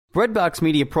Breadbox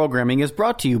Media Programming is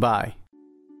brought to you by...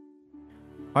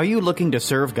 Are you looking to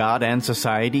serve God and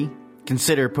society?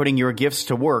 Consider putting your gifts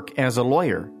to work as a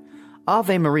lawyer.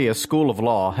 Ave Maria School of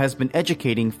Law has been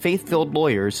educating faith-filled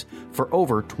lawyers for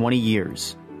over 20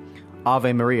 years.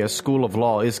 Ave Maria School of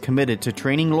Law is committed to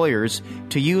training lawyers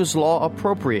to use law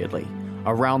appropriately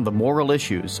around the moral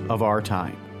issues of our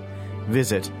time.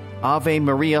 Visit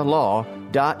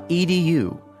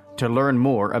avemarialaw.edu to learn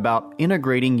more about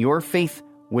integrating your faith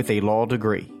with a law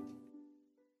degree.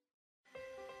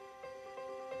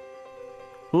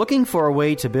 Looking for a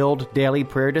way to build daily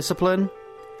prayer discipline?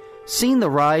 Seen the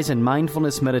rise in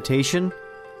mindfulness meditation,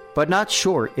 but not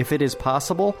sure if it is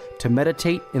possible to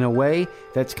meditate in a way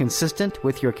that's consistent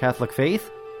with your Catholic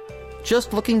faith?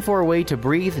 Just looking for a way to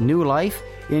breathe new life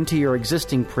into your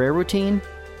existing prayer routine?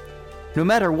 No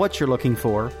matter what you're looking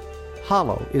for,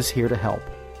 Hallow is here to help.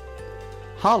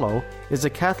 Hallow is a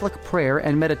Catholic prayer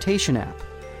and meditation app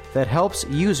that helps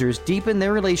users deepen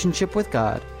their relationship with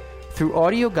God through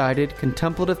audio-guided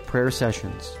contemplative prayer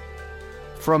sessions.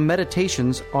 From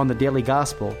meditations on the daily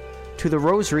gospel to the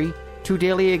rosary to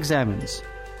daily examens,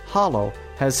 Hallow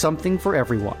has something for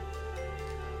everyone.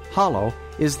 Hallow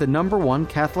is the #1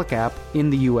 Catholic app in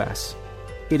the U.S.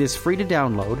 It is free to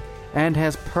download and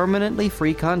has permanently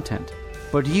free content,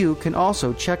 but you can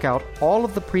also check out all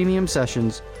of the premium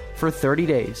sessions for 30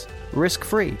 days,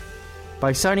 risk-free,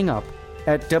 by signing up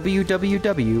at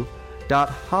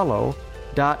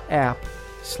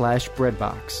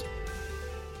www.hallow.app/breadbox.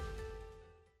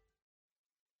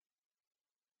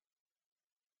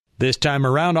 This time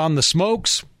around on the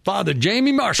Smokes, Father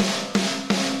Jamie Marshall.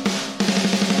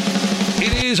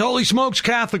 It is Holy Smokes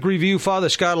Catholic Review. Father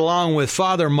Scott along with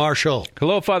Father Marshall.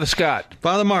 Hello, Father Scott.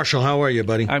 Father Marshall, how are you,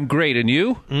 buddy? I'm great, and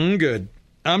you? Good.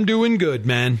 I'm doing good,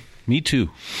 man. Me too.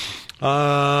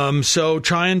 So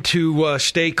trying to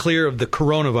stay clear of the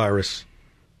coronavirus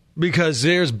because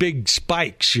there's big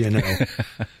spikes, you know.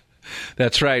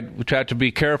 That's right. We try to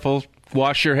be careful.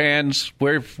 Wash your hands,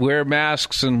 wear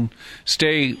masks, and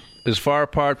stay as far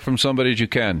apart from somebody as you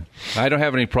can. I don't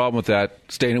have any problem with that,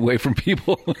 staying away from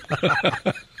people.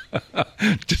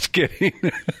 Just kidding.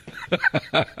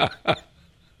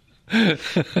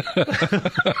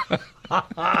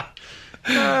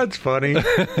 That's funny.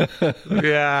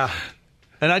 Yeah.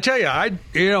 And I tell you,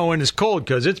 when it's cold,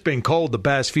 because it's been cold the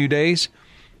past few days,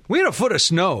 we had a foot of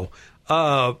snow.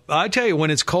 I tell you, when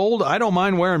it's cold, I don't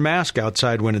mind wearing a mask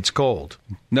outside when it's cold.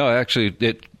 No, actually,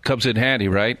 it comes in handy,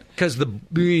 right? Because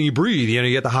you breathe,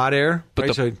 you get the hot air,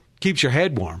 but so it keeps your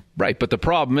head warm. Right, but the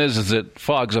problem is it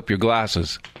fogs up your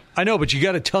glasses. I know, but you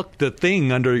got to tuck the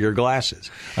thing under your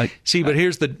glasses.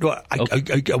 Here's the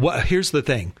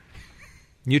thing.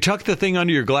 You tuck the thing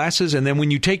under your glasses, and then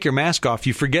when you take your mask off,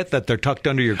 you forget that they're tucked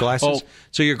under your glasses,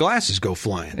 so your glasses go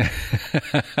flying.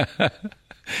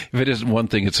 If it isn't one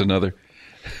thing, it's another.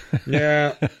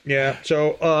 Yeah.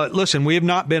 So, listen, we have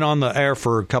not been on the air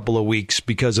for a couple of weeks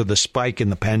because of the spike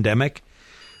in the pandemic.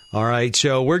 All right,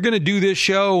 so we're going to do this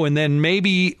show, and then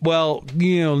maybe,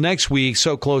 next week,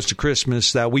 so close to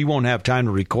Christmas that we won't have time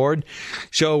to record.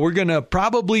 So we're going to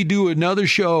probably do another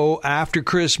show after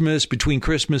Christmas, between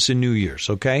Christmas and New Year's,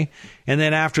 okay? And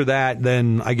then after that,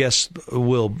 then I guess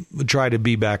we'll try to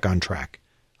be back on track,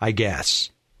 I guess.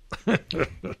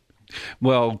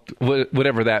 Well,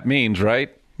 whatever that means, right?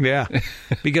 Yeah,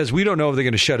 because we don't know if they're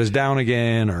going to shut us down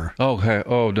again or...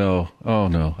 Oh,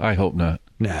 no. I hope not.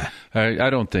 Nah. I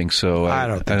don't think so. I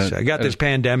don't think so. I got this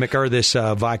pandemic or this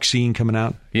vaccine coming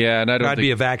out. Yeah, and I don't think... It'd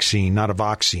be a vaccine, not a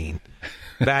voxine.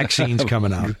 Vaccine's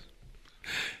coming out.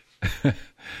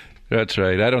 That's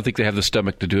right. I don't think they have the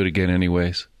stomach to do it again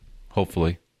anyways.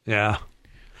 Hopefully. Yeah.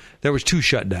 There was 2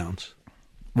 shutdowns.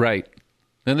 Right.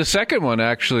 And the second one,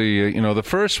 actually, the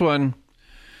first one,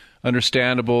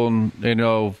 understandable, and,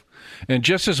 and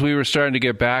just as we were starting to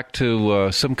get back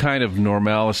to some kind of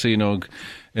normalcy,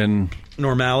 and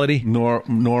normality,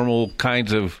 normal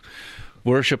kinds of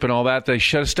worship and all that, they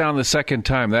shut us down the second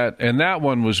time. That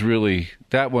one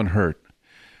hurt,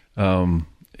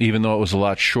 even though it was a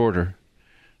lot shorter.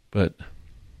 But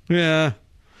yeah,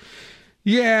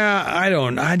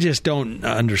 I just don't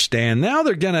understand. Now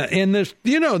they're going to, and there's,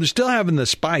 they're still having the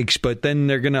spikes, but then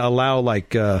they're going to allow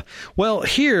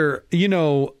here,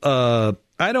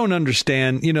 I don't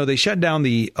understand. They shut down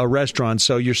the restaurants,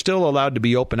 so you're still allowed to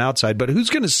be open outside, but who's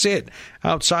going to sit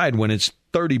outside when it's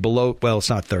 30 below? Well, it's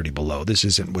not 30 below. This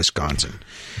isn't Wisconsin,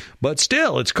 but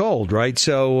still it's cold, right?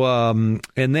 So,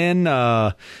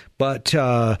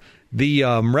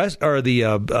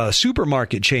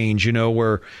 supermarket change,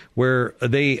 where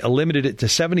they limited it to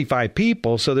 75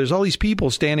 people. So there's all these people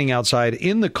standing outside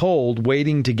in the cold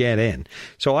waiting to get in.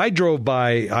 So I drove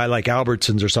by, like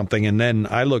Albertsons or something, and then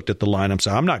I looked at the line. I'm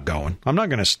saying, I'm not going. I'm not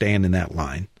going to stand in that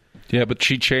line. Yeah, but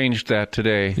she changed that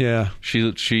today. Yeah.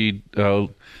 She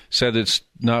said it's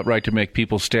not right to make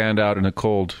people stand out in the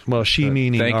cold. Well,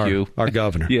 meaning our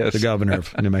governor. Yes. The governor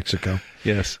of New Mexico.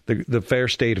 Yes. The fair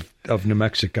state of New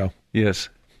Mexico. Yes.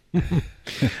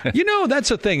 That's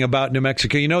the thing about New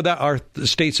Mexico. You know that our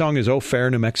state song is "Oh Fair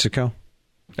New Mexico"?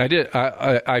 I did.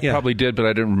 I probably did, but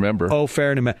I didn't remember. Oh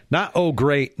Fair New Mexico. Not "Oh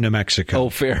Great New Mexico." Oh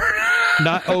Fair.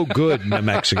 Not "Oh Good New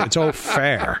Mexico." It's "Oh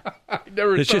Fair." I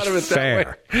never it's thought just of it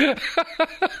fair. That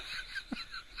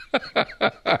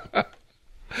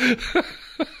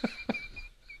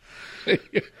way.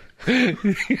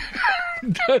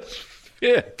 Does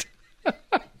fit.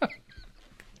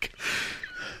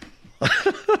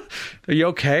 Are you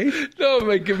okay? No, it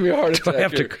might give me a heart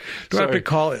attack. Do I have to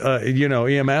call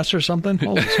EMS or something?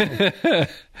 Holy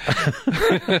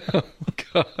oh,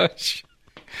 gosh.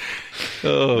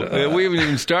 Oh, man, we haven't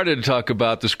even started to talk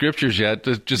about the scriptures yet.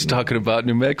 Just talking about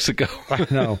New Mexico. I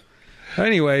know.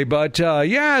 Anyway, but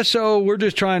so we're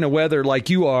just trying to weather like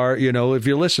you are, if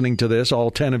you're listening to this,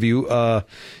 all 10 of you,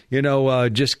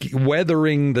 just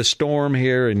weathering the storm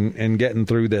here and getting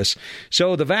through this.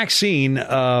 So the vaccine,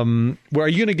 are you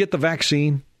going to get the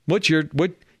vaccine?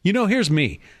 Here's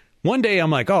me. One day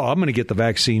I'm like, I'm going to get the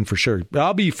vaccine for sure.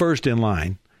 I'll be first in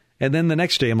line. And then the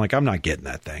next day I'm like, I'm not getting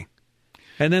that thing.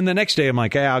 And then the next day I'm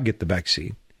like, I'll get the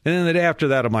vaccine. And then the day after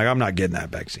that I'm like, I'm not getting that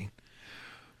vaccine.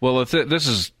 Well, this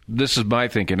is my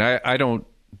thinking. I don't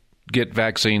get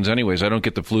vaccines anyways. I don't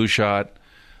get the flu shot.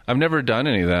 I've never done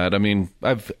any of that. I mean,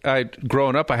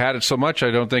 growing up, I had it so much. I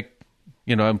don't think,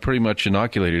 I'm pretty much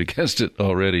inoculated against it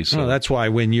already. So that's why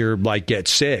when you're get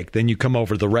sick, then you come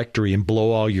over to the rectory and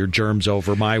blow all your germs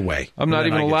over my way. I'm not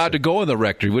even allowed to go in the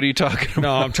rectory. What are you talking about?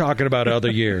 No, I'm talking about other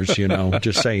years.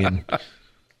 Just saying.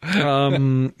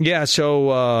 So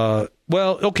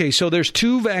there's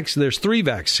there's 3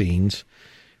 vaccines.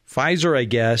 Pfizer, I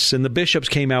guess, and the bishops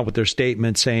came out with their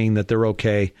statement saying that they're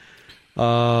okay.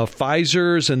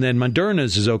 Pfizer's and then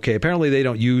Moderna's is okay. Apparently, they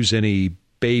don't use any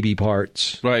baby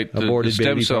parts, right? Aborted the stem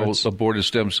baby cells, parts. aborted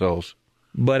stem cells.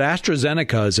 But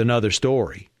AstraZeneca is another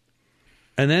story,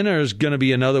 and then there's going to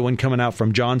be another one coming out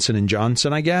from Johnson &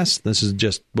 Johnson. I guess this is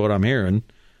just what I'm hearing.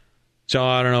 So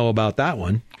I don't know about that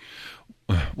one.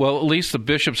 Well, at least the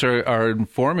bishops are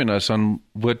informing us on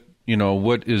which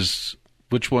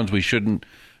ones we shouldn't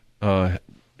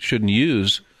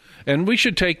use, and we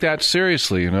should take that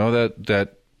seriously.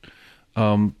 That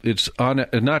it's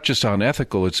not just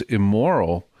unethical; it's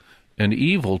immoral and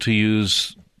evil to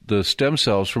use the stem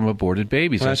cells from aborted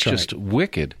babies. That's just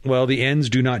wicked. Well, the ends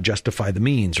do not justify the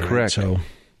means, right? Correct. So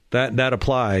that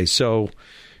applies. So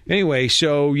anyway,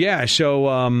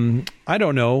 I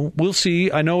don't know. We'll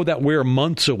see. I know that we're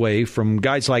months away from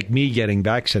guys like me getting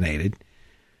vaccinated.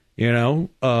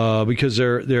 Because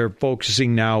they're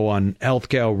focusing now on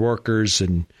healthcare workers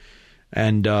and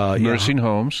nursing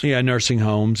homes. Yeah, nursing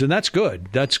homes, and that's good.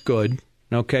 That's good.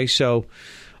 Okay, so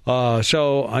I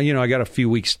got a few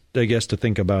weeks, I guess, to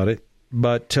think about it.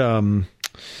 But so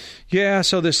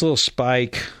this little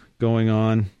spike going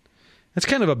on. That's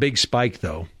kind of a big spike,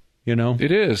 though.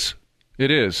 It is. It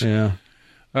is. Yeah.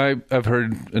 I've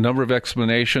heard a number of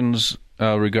explanations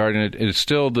regarding it. It's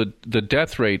still the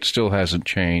death rate still hasn't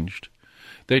changed.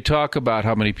 They talk about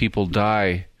how many people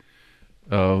die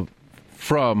from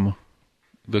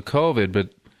the COVID,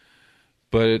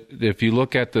 but if you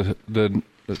look at the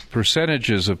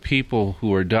percentages of people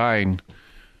who are dying,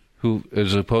 who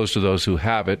as opposed to those who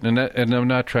have it, and I'm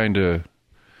not trying to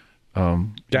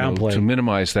downplay to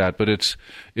minimize that, but it's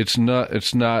not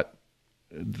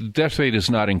the death rate is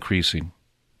not increasing.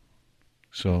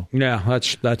 So yeah,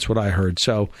 that's what I heard.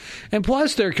 So, and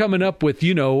plus they're coming up with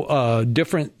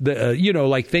different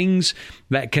like things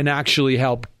that can actually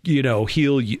help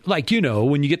heal you. Like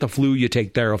when you get the flu, you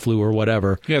take Theraflu or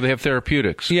whatever. Yeah, they have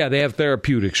therapeutics. Yeah, they have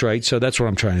therapeutics, right? So that's what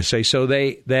I'm trying to say. So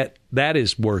that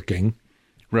is working,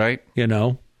 right?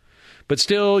 But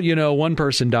still, one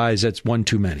person dies. That's one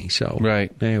too many. So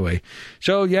right. Anyway,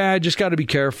 so yeah, just got to be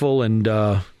careful and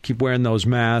keep wearing those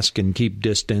masks and keep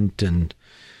distant and.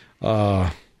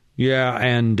 What's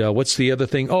the other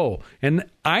thing? Oh, and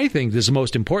I think this is the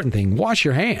most important thing. Wash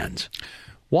your hands.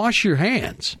 Wash your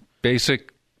hands.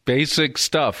 Basic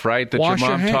stuff, right? That your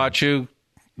mom taught you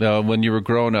when you were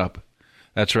growing up.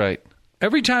 That's right.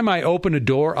 Every time I open a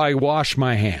door, I wash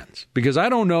my hands because I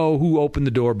don't know who opened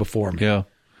the door before me. Yeah.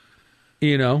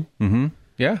 Mm-hmm.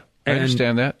 Yeah. I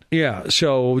understand that. Yeah,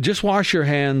 so just wash your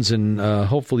hands and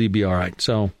hopefully you'll be all right.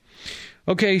 So,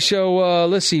 okay, so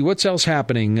let's see. What's else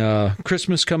happening?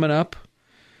 Christmas coming up.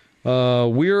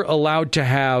 We're allowed to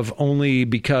have only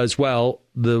because, well,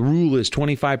 the rule is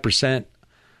 25%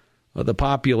 of the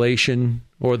population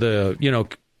or the,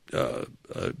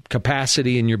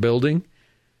 capacity in your building.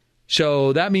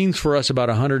 So that means for us about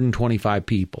 125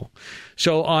 people.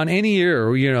 So on any year,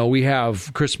 we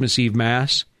have Christmas Eve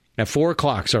Mass. At 4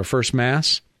 o'clock is our first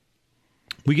Mass.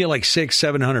 We get like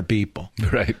 600-700 people.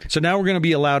 Right. So now we're going to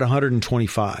be allowed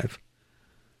 125.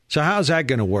 So how's that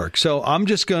going to work? So I'm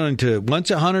just going to, once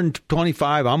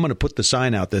 125, I'm going to put the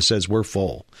sign out that says we're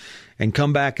full and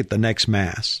come back at the next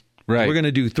Mass. Right. We're going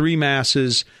to do 3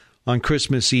 Masses on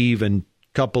Christmas Eve and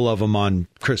a couple of them on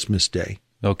Christmas Day.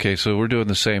 Okay, so we're doing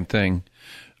the same thing.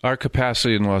 Our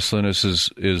capacity in Los Lunas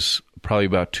is probably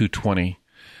about 220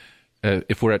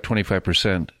 if we're at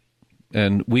 25%.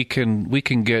 And we can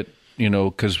get,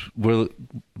 because we're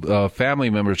family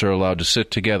members are allowed to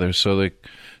sit together. So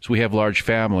we have large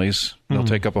families. They'll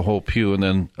take up a whole pew, and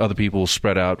then other people will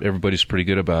spread out. Everybody's pretty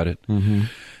good about it. Mm-hmm.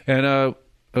 And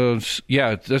that's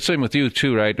the same with you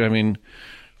too, right? I mean,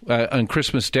 on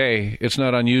Christmas Day, it's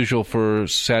not unusual for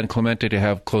San Clemente to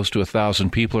have close to 1,000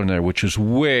 people in there, which is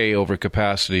way over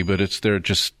capacity. But they're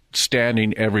just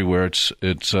standing everywhere.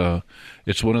 It's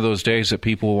one of those days that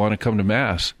people want to come to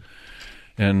Mass.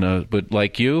 And but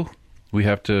like you, we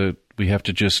have to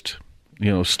just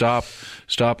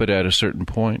stop it at a certain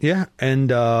point. Yeah,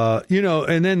 and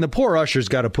and then the poor ushers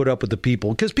got to put up with the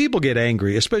people because people get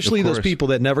angry, especially those people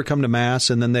that never come to Mass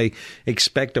and then they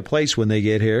expect a place when they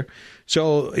get here.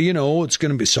 So it's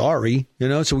going to be sorry,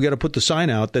 So we got to put the sign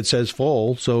out that says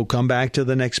full. So come back to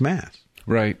the next Mass.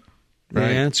 Right.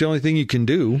 And it's the only thing you can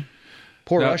do.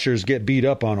 Poor ushers get beat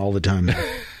up on all the time.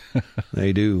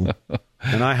 They do.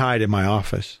 And I hide in my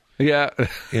office. Yeah.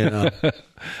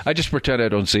 I just pretend I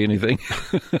don't see anything.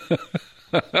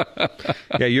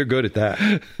 Yeah, you're good at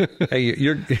that. Hey,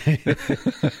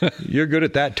 you're good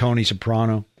at that, Tony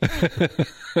Soprano.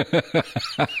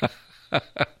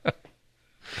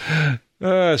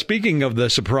 Speaking of the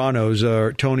Sopranos,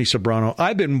 Tony Soprano,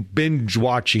 I've been binge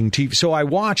watching TV. So I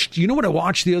watched, what I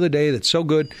watched the other day that's so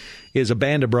good is A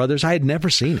Band of Brothers. I had never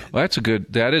seen it. Well,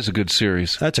 that is a good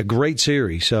series. That's a great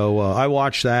series. So I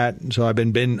watched that. So I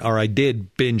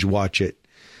did binge watch it.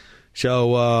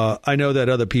 So I know that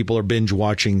other people are binge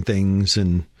watching things,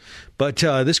 but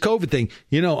this COVID thing,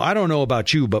 I don't know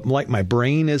about you, but like my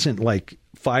brain isn't like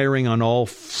firing on all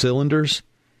cylinders,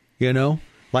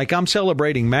 Like I'm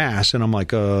celebrating Mass, and I'm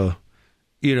like, where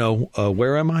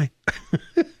am I?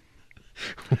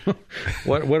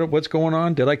 What's going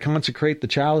on? Did I consecrate the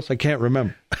chalice? I can't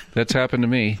remember. That's happened to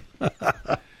me.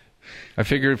 I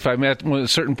figured if I'm at a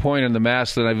certain point in the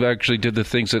Mass, then I've actually did the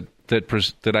things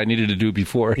that I needed to do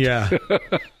before. Yeah.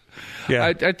 Yeah.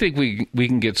 I think we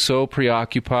can get so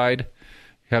preoccupied,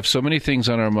 have so many things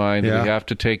on our mind that we have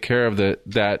to take care of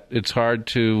that it's hard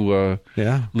to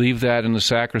leave that in the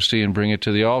sacristy and bring it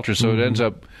to the altar. So it ends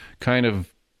up kind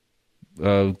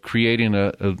of creating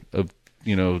a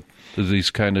these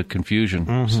kind of confusion.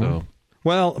 Mm-hmm. So.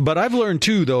 Well, but I've learned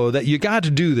too, though, that you got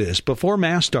to do this before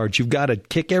Mass starts. You've got to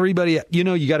kick everybody.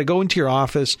 You got to go into your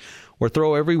office or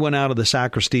throw everyone out of the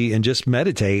sacristy and just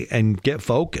meditate and get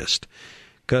focused.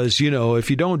 Because, if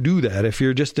you don't do that, if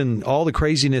you're just in all the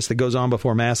craziness that goes on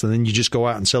before Mass and then you just go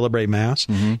out and celebrate Mass,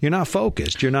 you're not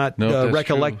focused. You're not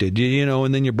recollected,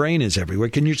 and then your brain is everywhere.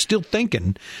 And you're still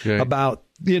thinking about,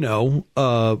 the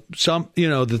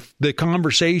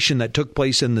conversation that took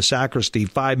place in the sacristy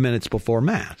 5 minutes before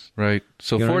Mass. Right.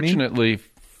 So fortunately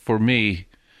for me,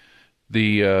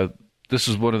 this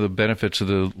is one of the benefits of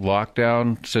the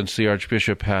lockdown, since the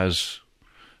Archbishop has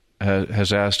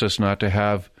asked us not to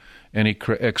have any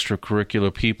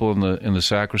extracurricular people in the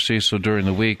sacristy. So during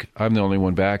the week, I'm the only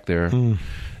one back there.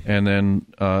 And then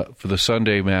for the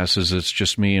Sunday Masses, it's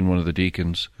just me and one of the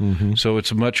deacons. Mm-hmm. So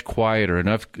it's much quieter. And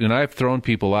I've thrown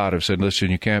people out. I've said,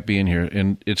 listen, you can't be in here.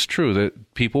 And it's true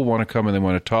that people want to come and they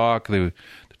want to talk. They're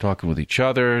talking with each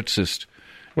other. It's just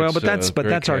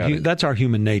that's our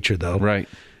human nature, though. Right.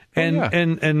 And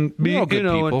and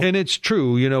it's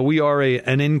true. We are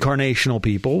an incarnational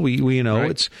people. We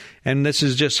right. It's, and this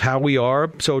is just how we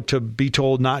are. So to be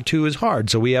told not to is hard.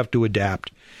 So we have to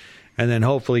adapt, and then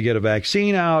hopefully get a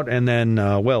vaccine out. And then,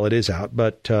 it is out.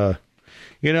 But and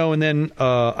then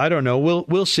I don't know.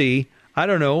 We'll see. I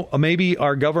don't know. Maybe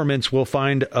our governments will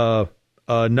find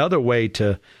another way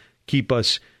to keep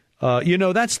us.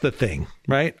 That's the thing,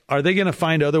 right? Are they going to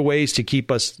find other ways to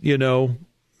keep us? You know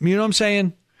what I'm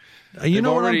saying? You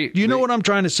know what I'm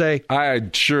trying to say? I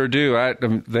sure do.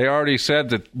 They already said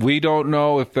that we don't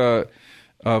know if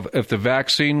the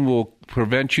vaccine will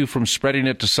prevent you from spreading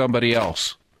it to somebody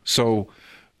else. So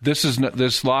this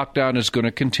lockdown is going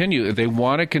to continue. They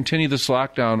want to continue this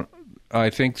lockdown, I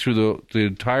think, through the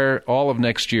entire all of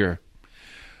next year.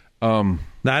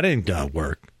 That ain't gonna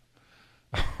work.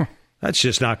 That's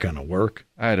just not gonna work.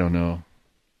 I don't know.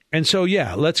 And so,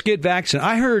 yeah, let's get vaccinated.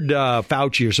 I heard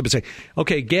Fauci or somebody say,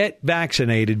 okay, get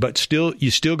vaccinated, but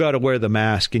you still got to wear the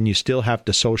mask and you still have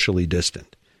to socially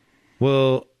distant.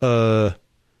 Well,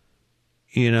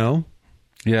 you know?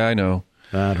 Yeah, I know.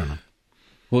 I don't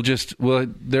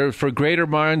know. They're for greater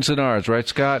minds than ours, right,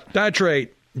 Scott? That's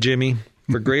right, Jimmy.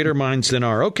 For greater minds than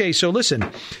ours. Okay, so listen,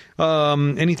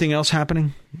 anything else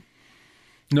happening?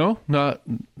 No, not,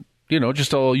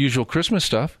 just all usual Christmas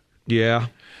stuff. Yeah.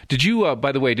 Did you,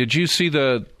 by the way, see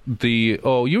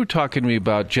you were talking to me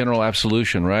about general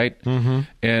absolution, right? Mm-hmm.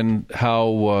 And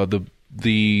how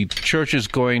the church is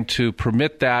going to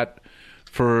permit that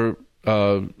for,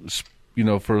 for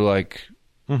like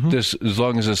this, as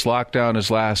long as this lockdown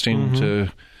is lasting, to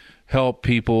help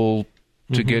people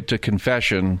to get to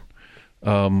confession,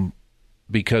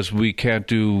 because we can't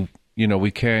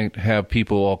we can't have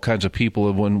all kinds of people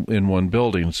in one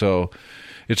building. So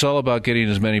it's all about getting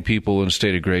as many people in a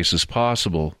state of grace as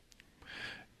possible.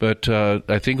 But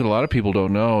I think what a lot of people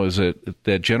don't know is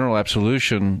that general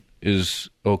absolution is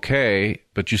okay,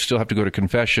 but you still have to go to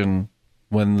confession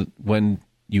when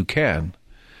you can.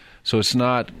 So it's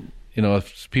not,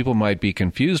 if people might be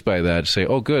confused by that, say,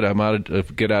 oh, good, I'm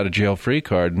get out of jail free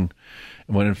card, and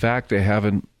when in fact they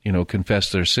haven't,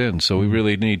 confessed their sins. So we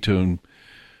really need to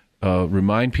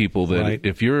remind people that right.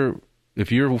 if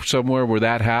you're somewhere where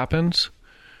that happens,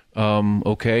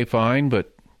 okay, fine,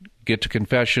 but get to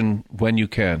confession when you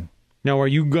can. Now, are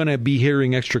you going to be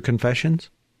hearing extra confessions?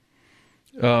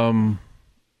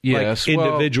 Yes. Like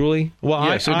individually?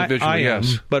 Yes, individually, I am,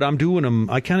 yes. But I'm doing them,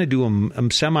 I kind of do them,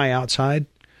 I'm semi-outside.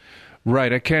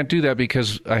 Right, I can't do that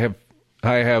because I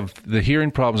have the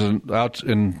hearing problems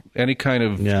and any kind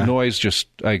of noise,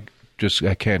 I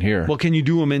can't hear. Well, can you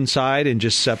do them inside and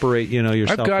just separate,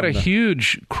 yourself? I've got a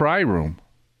huge cry room.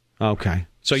 Okay.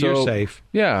 So you're safe.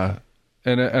 Yeah.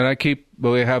 And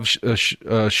we have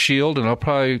a shield, and I'll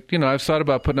probably, I've thought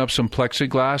about putting up some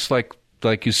plexiglass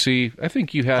like you see. I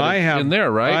think you had in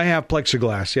there, right? I have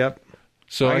plexiglass, yep.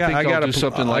 So I think I'll do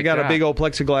something like that. I got a big old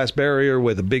plexiglass barrier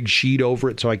with a big sheet over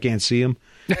it so I can't see them.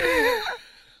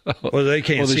 Or they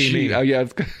can't see me. Oh, yeah.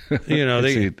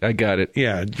 I got it.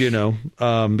 Yeah,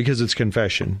 because it's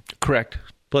confession. Correct.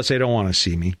 Plus, they don't want to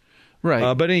see me.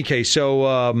 Right. But in any case,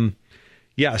 so...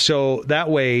 so that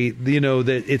way,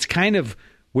 that it's kind of,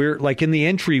 we're like in the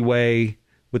entryway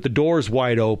with the doors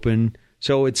wide open.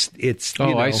 So it's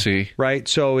I see. Right.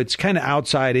 So it's kind of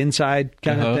outside, inside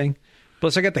kind of thing.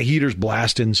 Plus I got the heaters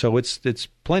blasting. So it's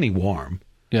plenty warm.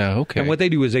 Yeah. Okay. And what they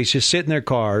do is they just sit in their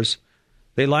cars.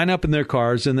 They line up in their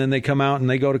cars and then they come out and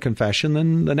they go to confession.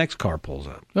 Then the next car pulls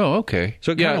up. Oh, okay.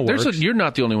 So it kind of works. You're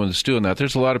not the only one that's doing that.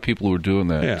 There's a lot of people who are doing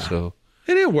that. Yeah. So.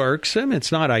 And it works. I mean,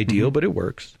 it's not ideal, but it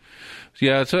works.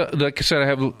 Yeah, like I said,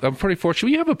 I'm pretty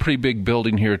fortunate. We have a pretty big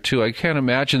building here, too. I can't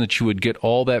imagine that you would get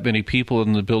all that many people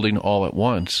in the building all at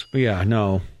once. Yeah,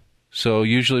 no. So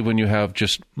usually when you have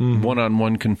just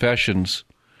one-on-one confessions,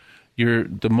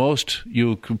 the most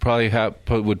you would probably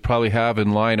have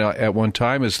in line at one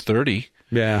time is 30.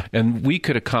 Yeah. And we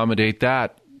could accommodate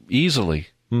that easily.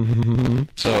 Mm-hmm.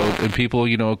 So and people,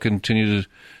 continue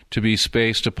to be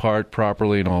spaced apart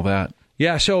properly and all that.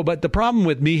 Yeah, but the problem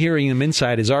with me hearing them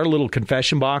inside is our little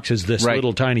confession box is this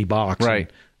little tiny box.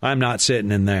 Right. I'm not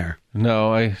sitting in there.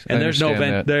 No, and there's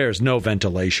no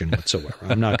ventilation whatsoever.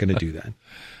 I'm not going to do that.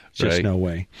 Just no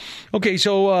way. Okay,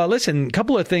 so listen, a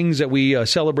couple of things that we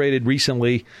celebrated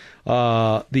recently.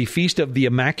 The Feast of the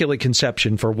Immaculate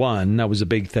Conception, for one. That was a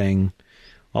big thing.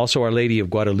 Also, Our Lady of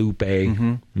Guadalupe.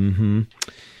 Mm-hmm. Mm-hmm.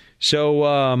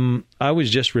 So I was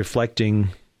just reflecting,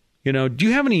 do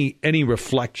you have any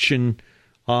reflection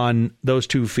on those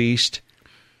two feasts?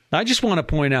 I just want to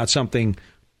point out a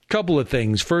couple of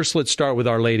things. First, let's start with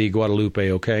Our Lady of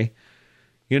Guadalupe, okay?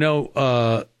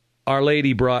 Our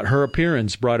Lady brought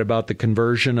about the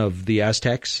conversion of the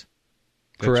Aztecs,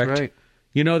 correct? That's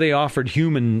right. They offered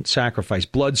human sacrifice,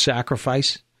 blood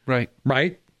sacrifice. Right.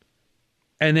 Right?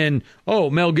 And then,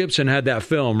 Mel Gibson had that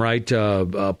film, right?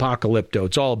 Apocalypto.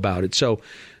 It's all about it. So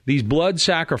these blood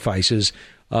sacrifices,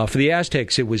 for the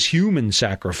Aztecs, it was human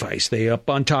sacrifice. They up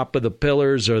on top of the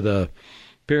pillars or the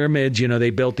pyramids, they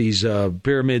built these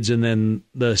pyramids, and then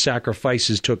the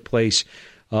sacrifices took place,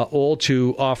 all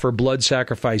to offer blood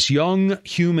sacrifice, young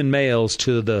human males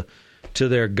to the to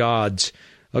their gods.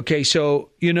 Okay, so,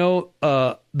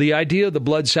 the idea of the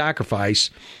blood sacrifice,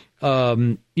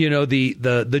 the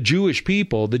Jewish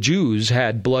people, the Jews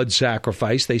had blood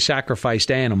sacrifice. They sacrificed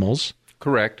animals.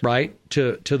 Correct. Right,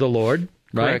 to the Lord.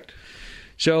 Right? Correct.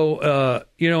 So,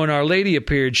 when Our Lady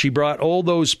appeared, she brought all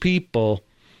those people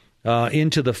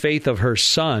into the faith of her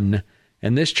Son.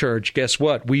 And this church, guess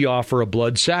what? We offer a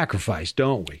blood sacrifice,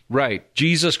 don't we? Right.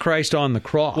 Jesus Christ on the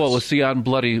cross. Well, it's the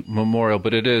unbloody memorial,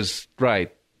 but it is,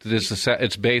 right.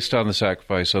 It's based on the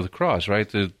sacrifice of the cross, right?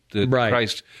 Right.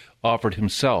 Christ offered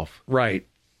himself. Right.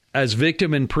 As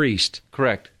victim and priest.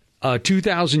 Correct.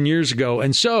 2,000 years ago.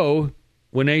 And so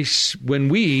when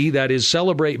we, that is,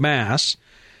 celebrate Mass,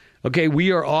 okay,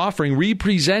 we are offering,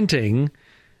 representing,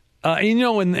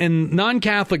 and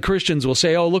non-Catholic Christians will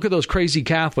say, oh, look at those crazy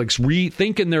Catholics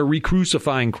thinking they're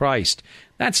re-crucifying Christ.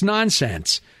 That's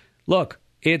nonsense. Look,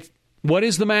 what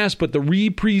is the Mass but the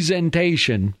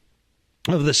representation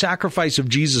of the sacrifice of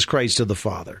Jesus Christ to the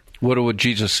Father? What would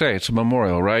Jesus say? It's a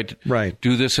memorial, right? Right.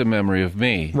 Do this in memory of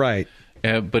me. Right.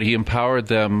 But he empowered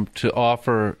them to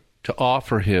offer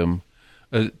him,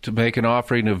 to make an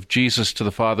offering of Jesus to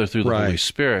the Father through the Holy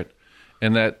Spirit,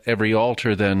 and that every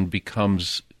altar then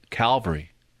becomes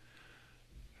Calvary.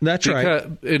 That's right.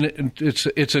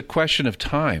 It's a question of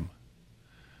time.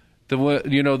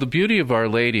 The beauty of Our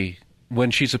Lady,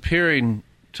 when she's appearing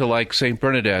to, like, Saint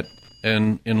Bernadette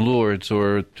in Lourdes,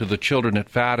 or to the children at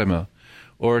Fatima,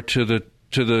 or to the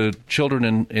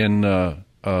children in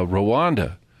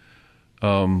Rwanda.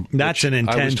 That's an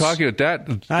intense. I was talking about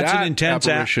that. That's an intense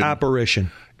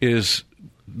apparition. Is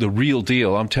the real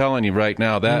deal. I'm telling you right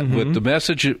now that with the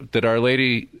message that Our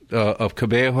Lady of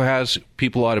Kibeho has,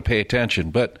 people ought to pay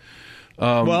attention. But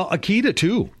Akita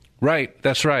too. Right.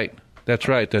 That's right. That's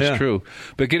right. That's true.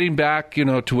 But getting back,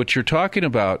 to what you're talking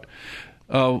about,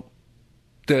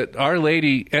 that Our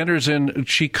Lady enters in.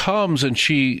 She comes and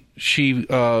she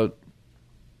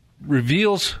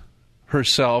reveals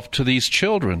herself to these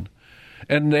children,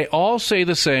 and they all say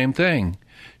the same thing.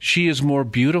 She is more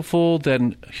beautiful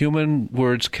than human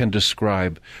words can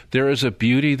describe. There is a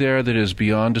beauty there that is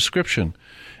beyond description.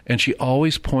 And she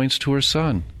always points to her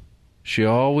Son. She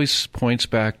always points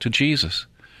back to Jesus.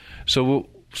 So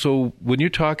when you're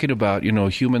talking about,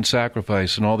 human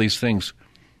sacrifice and all these things,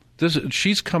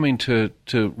 she's coming to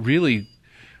really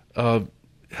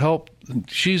help.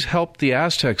 She's helped the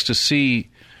Aztecs to see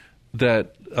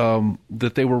that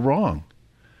they were wrong.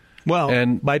 Well,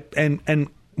 and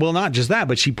not just that,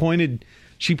 but she pointed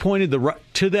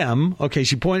to them. Okay,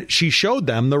 she showed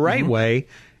them the right way,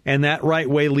 and that right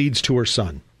way leads to her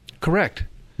Son. Correct.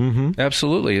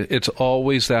 Absolutely, it's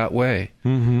always that way.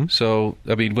 So,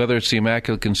 I mean, whether it's the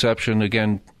Immaculate Conception,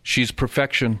 again, she's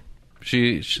perfection.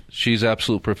 She's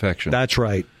absolute perfection. That's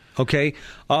right. Okay.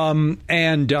 I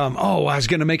was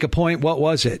going to make a point. What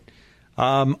was it?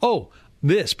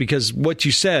 Because what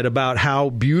you said about how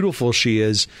beautiful she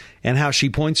is and how she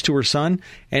points to her Son.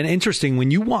 And interesting, when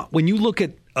you look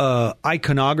at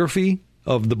iconography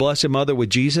of the Blessed Mother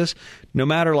with Jesus, no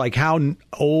matter like how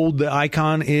old the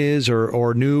icon is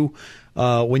or new,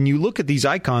 when you look at these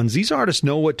icons, these artists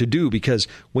know what to do, because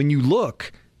when you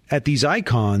look at these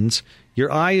icons,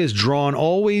 your eye is drawn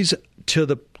always to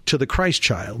the Christ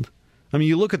child. I mean,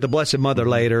 you look at the Blessed Mother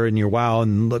later and you're wow,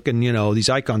 and looking, these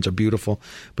icons are beautiful,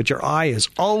 but your eye is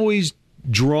always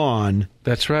drawn.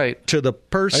 That's right. To the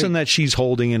person that she's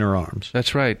holding in her arms.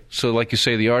 That's right. So like you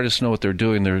say, the artists know what they're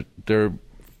doing. They're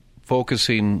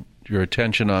focusing your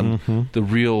attention on the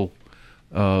real,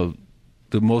 the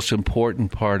most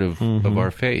important part of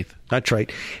our faith. That's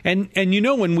right. And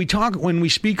when we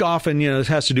speak often, this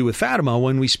has to do with Fatima,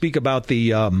 when we speak about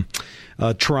the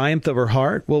triumph of her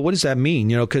heart, well, what does that mean?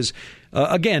 Because,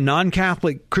 again,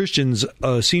 non-Catholic Christians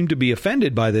seem to be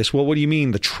offended by this. Well, what do you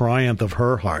mean, the triumph of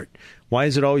her heart? Why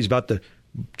is it always about the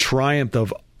triumph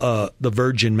of the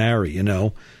Virgin Mary,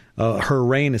 her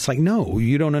reign? It's like, no,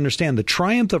 you don't understand. The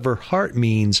triumph of her heart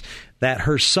means that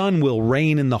her Son will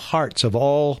reign in the hearts of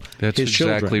all his children. That's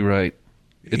exactly right.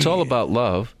 It's all about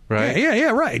love, right?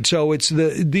 Yeah, right. So it's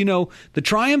the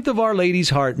triumph of Our Lady's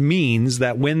heart means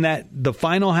that when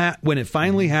it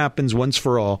finally happens once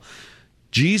for all,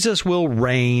 Jesus will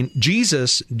reign.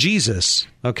 Jesus,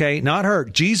 okay, not her.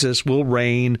 Jesus will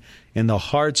reign in the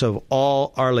hearts of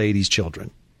all Our Lady's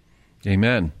children.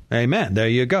 Amen. There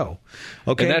you go.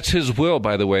 Okay, and that's His will,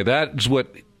 by the way. That's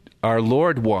what our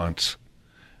Lord wants.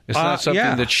 It's not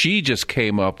something that she just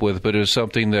came up with, but it's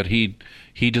something that He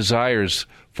desires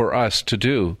for us to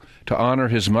do, to honor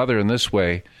His mother in this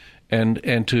way,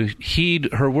 and to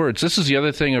heed her words. This is the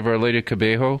other thing of Our Lady of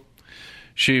Kibeho.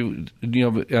 She, and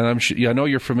I know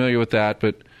you're familiar with that,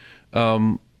 but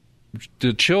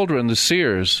the children, the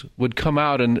seers, would come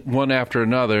out and one after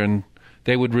another, and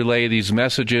they would relay these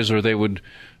messages, or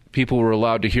people were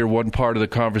allowed to hear one part of the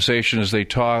conversation as they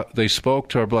spoke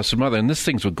to our Blessed Mother, and these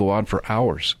things would go on for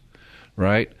hours,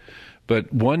 right?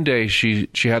 But one day she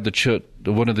had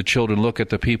one of the children look at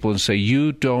the people and say,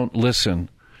 "You don't listen,"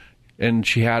 and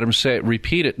she had him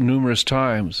repeat it numerous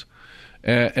times,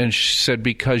 and she said,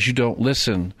 "Because you don't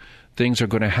listen, things are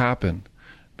going to happen,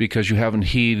 because you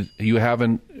haven't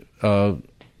done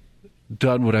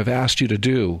what I've asked you to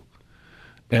do."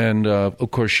 And,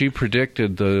 of course, she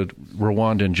predicted the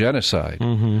Rwandan genocide,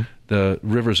 the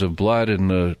rivers of blood and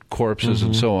the corpses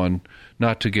and so on,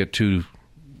 not to get too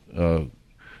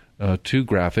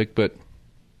graphic, but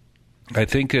I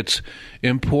think it's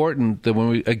important that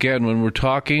when we're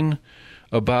talking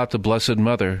about the Blessed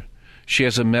Mother, she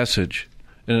has a message.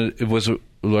 And it was Our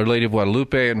Lady of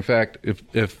Guadalupe. In fact,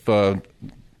 if I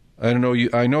don't know,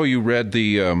 I know you read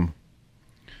the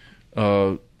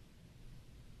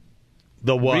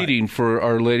what? Reading for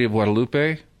Our Lady of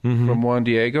Guadalupe from Juan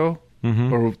Diego,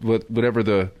 or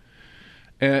whatever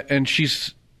and she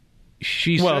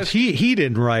well, says, he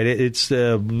didn't write it. It's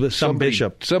some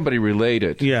bishop. Somebody relayed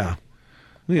it. Yeah,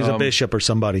 he's a bishop or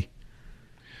somebody.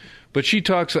 But she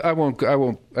talks.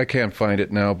 I can't find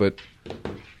it now. But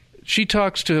she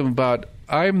talks to him about,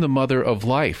 "I'm the mother of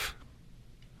life,"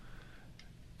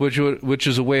 which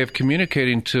is a way of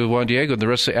communicating to Juan Diego and the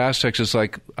rest of the Aztecs. Is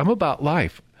like, I'm about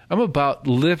life. I'm about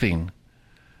living,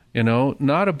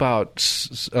 not about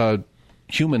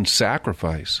human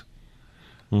sacrifice.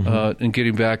 And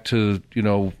getting back to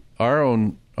our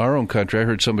own country, I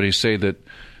heard somebody say that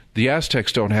the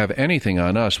Aztecs don't have anything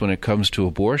on us when it comes to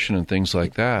abortion and things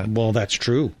like that. Well, that's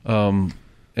true. And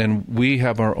we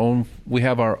have our own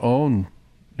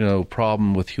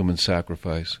problem with human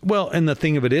sacrifice. Well, and the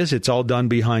thing of it is, it's all done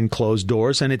behind closed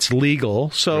doors, and it's legal.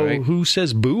 So Right. Who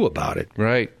says boo about it?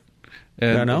 Right.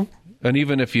 And, and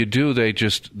even if you do,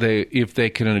 if they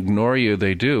can ignore you,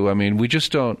 they do. I mean, we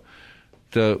just don't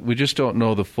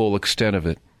know the full extent of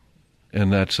it,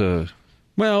 and that's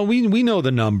well, we know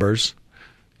the numbers.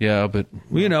 Yeah, but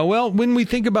when we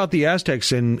think about the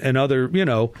Aztecs and other,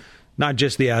 not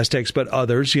just the Aztecs but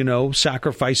others,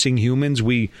 sacrificing humans,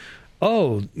 can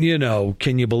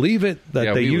you believe it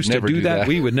that they used to do that?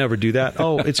 We would never do that.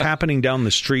 Oh, it's happening down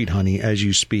the street, honey, as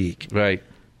you speak. Right.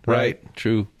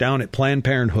 True. Down at Planned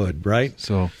Parenthood, right?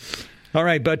 So, all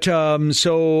right, but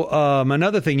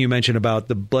another thing you mentioned about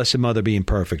the Blessed Mother being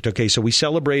perfect. Okay, so we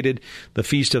celebrated the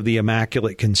Feast of the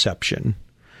Immaculate Conception.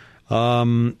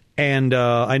 And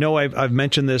I know I've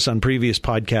mentioned this on previous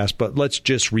podcasts, but let's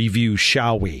just review,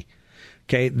 shall we?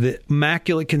 Okay, the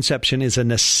Immaculate Conception is a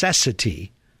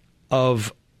necessity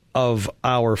of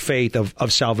our faith,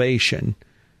 of salvation.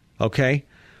 Okay?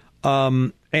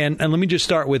 And let me just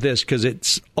start with this, because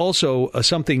it's also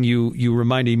something you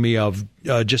reminded me of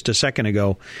just a second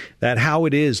ago, that how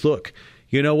it is. Look,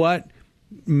 you know what?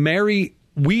 Mary,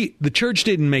 the church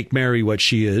didn't make Mary what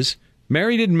she is.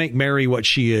 Mary didn't make Mary what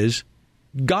she is.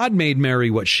 God made Mary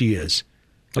what she is.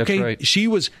 Okay? That's right. She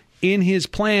was in his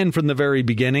plan from the very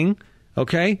beginning.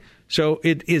 Okay? So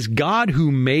it is God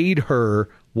who made her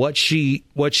what she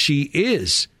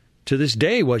is. To this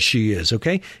day, what she is,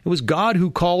 okay? It was God who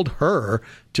called her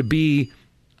to be,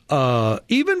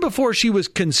 even before she was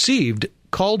conceived,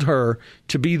 called her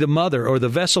to be the mother or the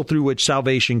vessel through which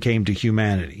salvation came to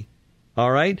humanity.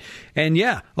 All right? And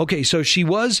okay, so she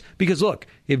was, because look,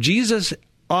 if Jesus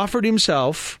offered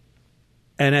himself,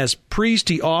 and as priest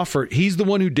he's the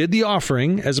one who did the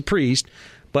offering as a priest,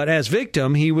 but as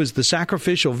victim, he was the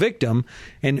sacrificial victim.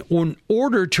 And in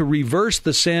order to reverse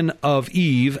the sin of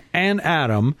Eve and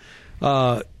Adam,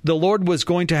 the Lord was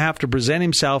going to have to present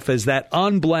himself as that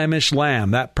unblemished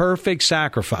lamb, that perfect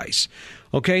sacrifice.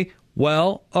 Okay?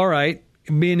 Well, all right.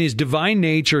 In his divine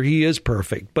nature, he is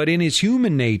perfect. But in his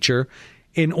human nature,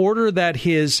 in order that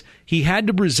he had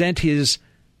to present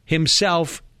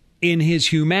himself in his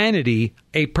humanity,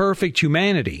 a perfect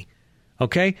humanity.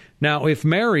 Okay? Now, if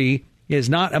Mary is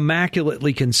not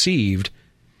immaculately conceived,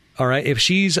 all right, if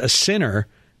she's a sinner,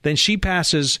 then she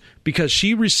passes, because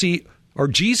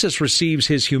Jesus receives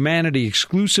his humanity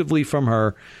exclusively from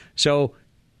her, so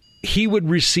he would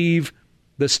receive,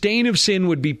 the stain of sin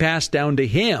would be passed down to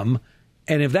him,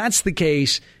 and if that's the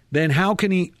case, then how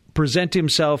can he present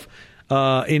himself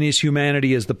in his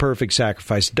humanity as the perfect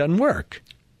sacrifice? It doesn't work.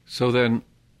 So then,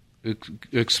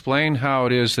 explain how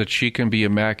it is that she can be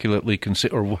immaculately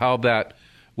conceived, or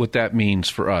what that means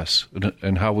for us,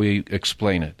 and how we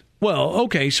explain it. Well,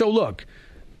 okay, so look,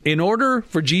 in order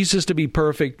for Jesus to be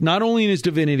perfect, not only in his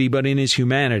divinity, but in his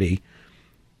humanity,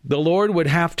 the Lord would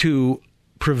have to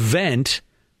prevent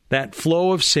that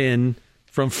flow of sin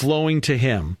from flowing to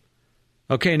him.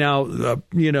 Okay, now,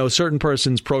 certain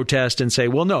persons protest and say,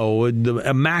 well, no, the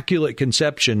Immaculate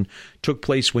Conception took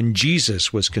place when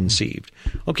Jesus was conceived.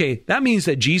 Okay, that means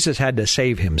that Jesus had to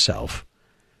save himself.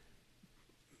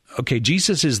 Okay,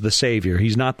 Jesus is the Savior.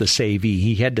 He's not the savee.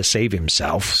 He had to save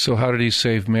himself. So how did he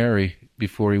save Mary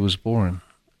before he was born?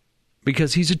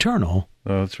 Because he's eternal.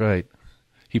 Oh, that's right.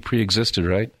 He pre-existed,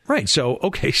 right? Right. So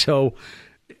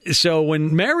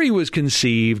when Mary was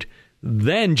conceived,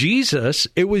 then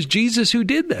it was Jesus who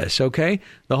did this, okay?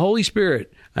 The Holy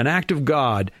Spirit, an act of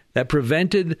God that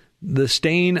prevented the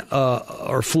stain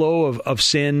or flow of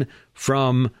sin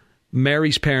from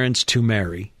Mary's parents to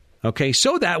Mary, okay?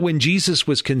 So that when Jesus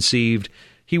was conceived,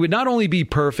 he would not only be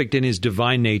perfect in his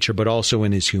divine nature, but also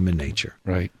in his human nature.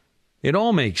 Right. It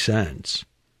all makes sense.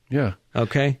 Yeah.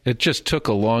 Okay? It just took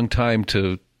a long time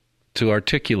to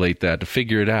articulate that, to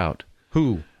figure it out.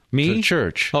 Who? Me? The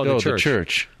church. Oh, no, the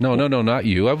church. No, not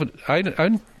you.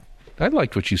 I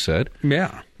liked what you said.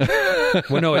 Yeah.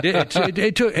 Well, no,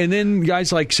 it took, and then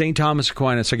guys like St. Thomas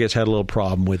Aquinas, I guess, had a little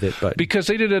problem with it, but because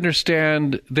they didn't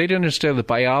understand the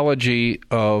biology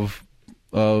of,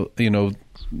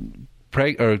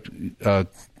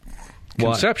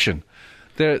 conception.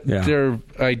 Their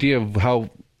idea of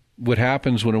what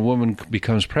happens when a woman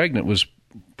becomes pregnant was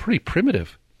pretty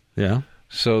primitive. Yeah.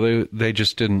 So they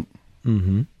just didn't.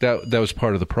 Mm-hmm. That was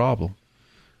part of the problem.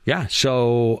 Yeah.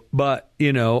 So, but,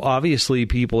 obviously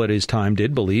people at his time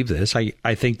did believe this.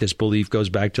 I think this belief goes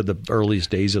back to the earliest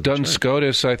days of the Duns church.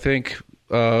 Scotus, I think,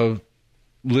 lived,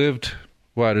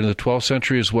 in the 12th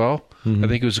century as well? Mm-hmm. I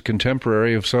think he was a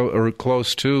contemporary or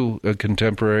close to a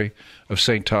contemporary of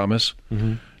St. Thomas.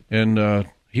 Mm-hmm. And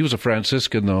he was a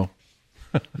Franciscan, though.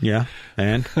 Yeah.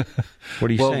 And? What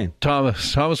are you saying?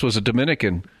 Thomas was a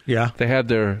Dominican. Yeah. They had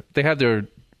their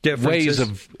ways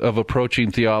of approaching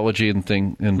theology and dogma.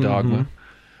 Mm-hmm.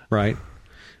 Right.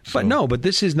 So. But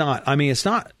this is not, it's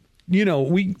not,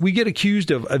 we get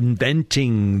accused of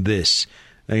inventing this,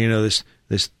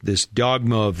 this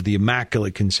dogma of the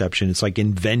Immaculate Conception. It's like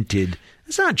invented.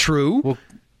 It's not true. Well,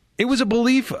 it was a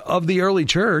belief of the early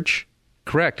church.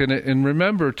 Correct. And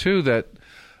remember, too, that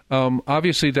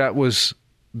obviously that was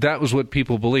what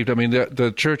people believed. I mean,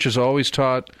 the church has always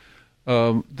taught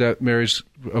that Mary's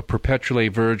a perpetually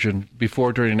virgin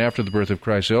before, during, and after the birth of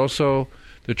Christ. Also,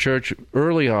 the church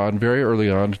very early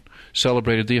on,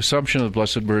 celebrated the Assumption of the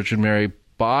Blessed Virgin Mary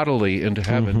bodily into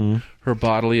heaven, mm-hmm. her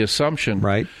bodily assumption.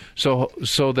 Right. So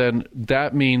then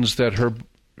that means that her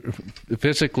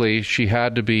physically she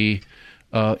had to be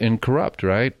incorrupt,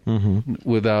 right? Mm-hmm.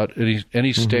 Without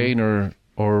any stain mm-hmm.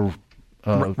 or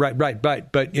right.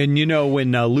 But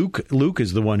when Luke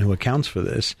is the one who accounts for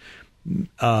this.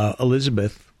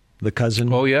 Elizabeth, the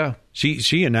cousin. Oh, yeah.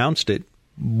 She announced it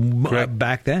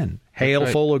back then. Hail,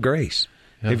 right. Full of grace.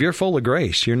 Yeah. If you're full of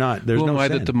grace, you're not. There's no sin. Who am I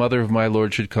that the mother of my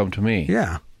Lord should come to me?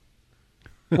 Yeah.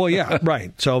 Well, yeah,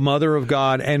 right. So, mother of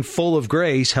God and full of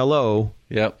grace. Hello.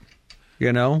 Yep.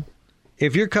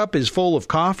 If your cup is full of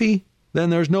coffee, then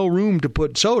there's no room to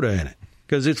put soda in it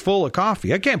because it's full of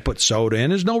coffee. I can't put soda in.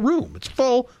 There's no room. It's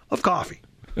full of coffee.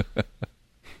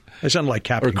 I sound like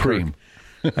Captain Kirk. Or cream.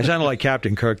 I sounded like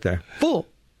Captain Kirk there. Full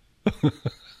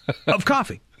of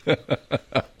coffee.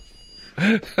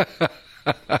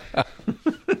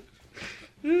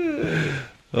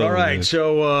 All right,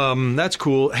 so that's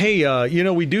cool. Hey,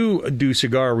 we do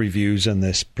cigar reviews on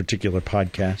this particular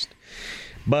podcast.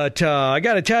 But I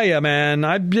got to tell you, man,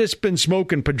 I've just been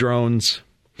smoking Padrones.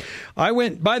 I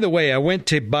went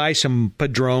to buy some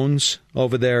Padrones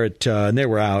over there and they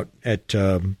were out at,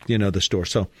 the store.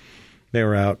 So they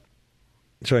were out.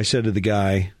 So I said to the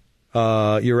guy,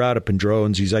 you're out of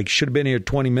Padrones. He's like, should have been here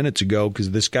 20 minutes ago because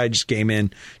this guy just came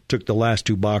in, took the last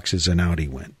 2 boxes, and out he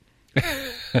went.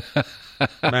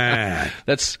 Man.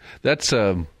 That's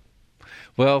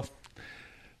well.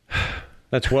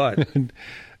 That's what?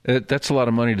 That's a lot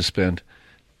of money to spend.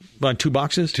 On 2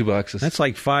 boxes? 2 boxes. That's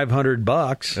like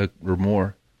 $500. Or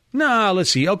more. No, let's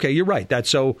see. Okay, you're right.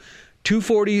 That's so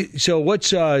 $240. So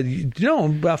what's, about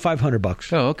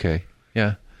 $500. Oh, okay.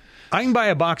 Yeah. I can buy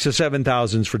a box of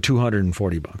 7,000s for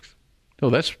 $240. Oh,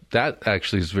 that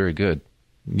actually is very good.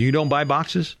 You don't buy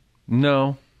boxes?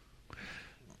 No,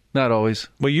 not always.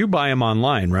 Well, you buy them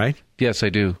online, right? Yes, I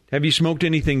do. Have you smoked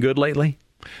anything good lately?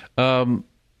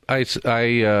 I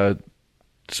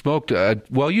smoked.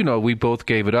 We both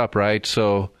gave it up, right?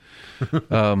 So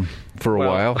for a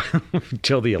while,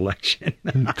 until the election.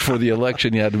 For the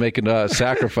election, you had to make a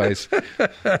sacrifice.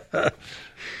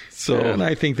 So, and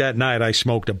I think that night I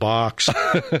smoked a box.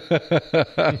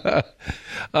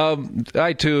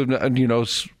 I too,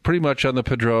 pretty much on the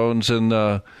Padrones,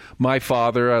 and My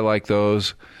Father, I like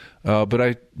those. But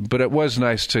it was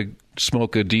nice to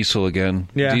smoke a Diesel again,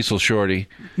 Diesel Shorty.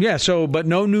 Yeah. So, but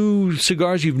no new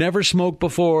cigars you've never smoked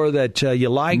before that you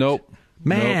liked? Nope.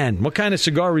 Man, What kind of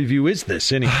cigar review is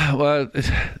this anyway? Well,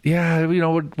 yeah,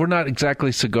 we're not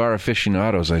exactly cigar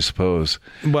aficionados, I suppose.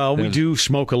 Well, we do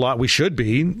smoke a lot. We should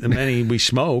be. Many we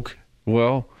smoke.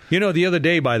 Well, the other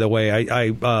day, by the way,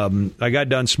 I got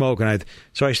done smoking. I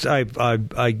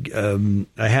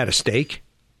had a steak.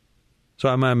 So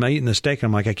I'm eating the steak, and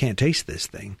I'm like, I can't taste this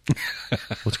thing.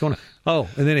 What's going on? Oh,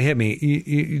 and then it hit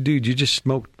me. Dude, you just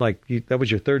smoked, that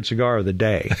was your third cigar of the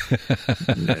day.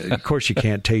 Of course you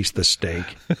can't taste the steak.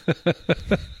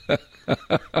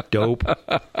 Dope.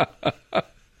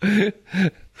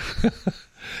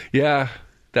 Yeah,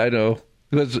 I know.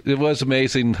 It was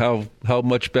amazing how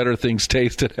much better things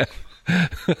tasted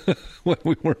when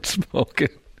we weren't smoking.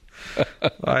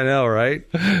 I know, right?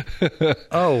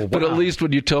 Oh, wow. But at least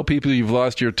when you tell people you've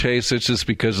lost your taste, it's just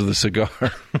because of the cigar.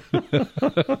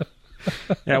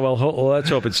 Yeah, well, let's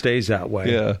hope it stays that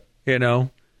way. Yeah.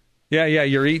 Yeah,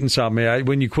 you're eating something.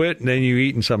 When you quit and then you're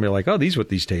eating something, you're like, oh, these are what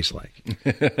these taste like.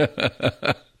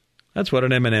 That's what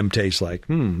an M&M tastes like.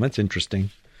 That's interesting.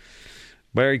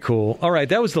 Very cool. All right,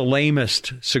 that was the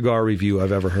lamest cigar review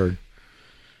I've ever heard.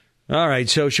 All right,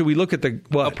 so should we look at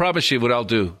what? I'll promise you what I'll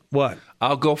do. What?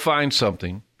 I'll go find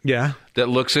something that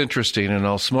looks interesting, and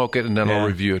I'll smoke it, and then I'll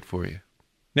review it for you.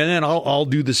 And then I'll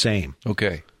do the same.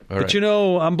 Okay. All but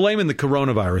right. I'm blaming the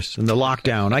coronavirus and the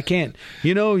lockdown. I can't,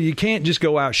 you can't just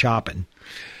go out shopping.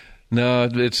 No,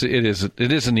 it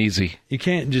isn't easy. You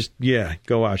can't just,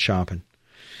 go out shopping.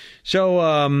 So,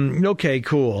 okay,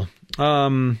 cool.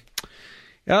 All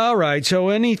right, so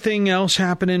anything else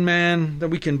happening, man, that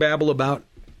we can babble about?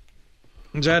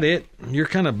 Is that it? You're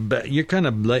kind of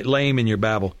lame in your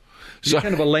babble. You're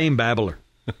kind of a lame babbler.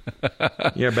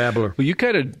 You're a babbler. Well, you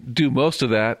kind of do most of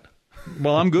that.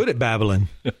 Well, I'm good at babbling.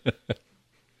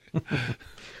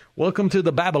 Welcome to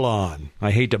the Babylon.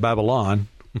 I hate to babble on.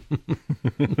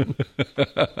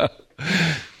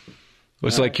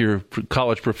 It's like your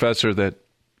college professor that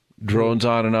drones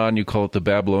on and on. You call it the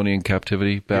Babylonian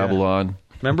captivity, Babylon.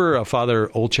 Yeah. Remember Father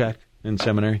Olchak in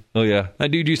seminary? Oh, yeah. That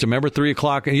dude used to remember 3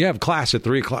 o'clock. And you have class at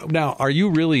 3 o'clock. Now, are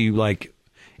you really and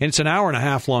it's an hour and a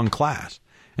half long class.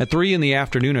 At 3 in the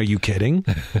afternoon, are you kidding?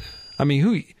 I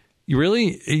mean,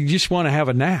 you just want to have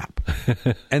a nap.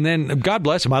 And then, God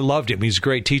bless him, I loved him. He's a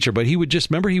great teacher. But he would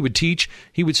teach,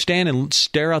 he would stand and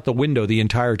stare out the window the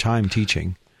entire time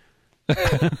teaching.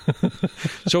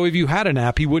 So if you had a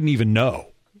nap, he wouldn't even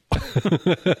know.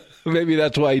 Maybe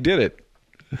that's why he did it.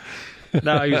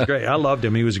 No, he was great. I loved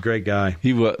him. He was a great guy.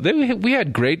 We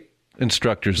had great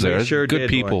instructors there. We sure good did,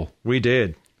 people. Boy. We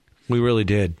did. We really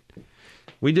did.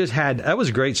 That was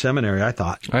a great seminary, I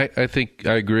thought. I think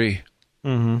I agree.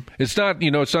 Mm-hmm. It's not,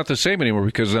 it's not the same anymore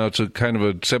because now it's a kind of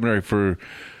a seminary for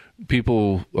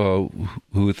people who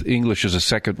with English as a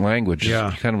second language.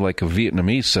 Yeah. It's kind of like a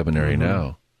Vietnamese seminary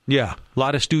now. Yeah, a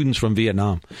lot of students from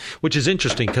Vietnam, which is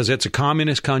interesting because it's a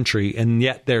communist country, and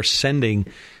yet they're sending.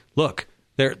 Look,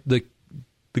 the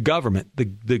government,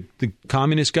 the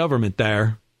communist government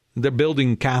there, they're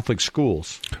building Catholic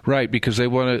schools, right? Because they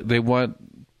want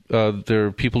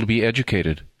their people to be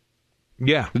educated.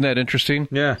 Yeah, isn't that interesting?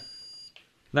 Yeah,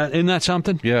 isn't that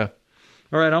something? Yeah.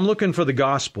 All right, I'm looking for the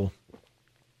gospel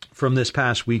from this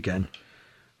past weekend,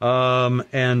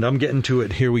 and I'm getting to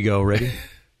it. Here we go. Ready?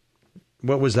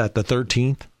 What was that, the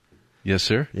 13th? Yes,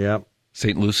 sir. Yeah.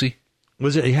 St. Lucy?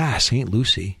 Was it? Yeah, St.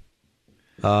 Lucy.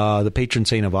 The patron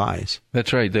saint of eyes.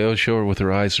 That's right. They always show her with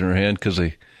her eyes in her hand because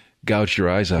they gouged your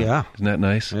eyes out. Yeah. Isn't that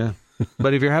nice? Yeah.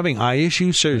 But if you're having eye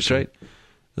issues, seriously.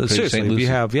 That's right. Seriously, if you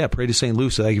have, pray to St.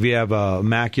 Lucy. Like if you have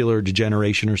macular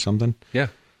degeneration or something. Yeah.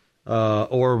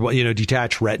 Or,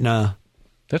 detached retina.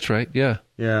 That's right. Yeah.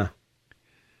 Yeah.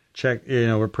 Check,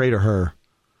 or pray to her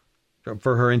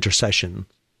for her intercession.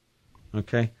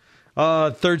 Okay.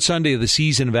 Third Sunday of the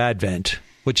season of Advent,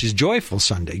 which is Joyful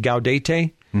Sunday,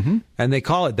 Gaudete. Mm-hmm. And they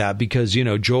call it that because,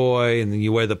 joy, and then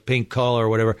you wear the pink color or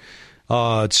whatever.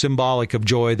 It's symbolic of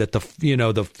joy that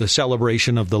the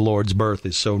celebration of the Lord's birth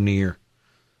is so near.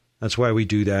 That's why we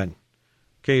do that.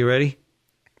 Okay, you ready?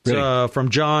 It's from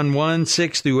John 1,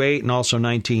 6 through 8, and also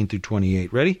 19 through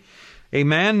 28. Ready? A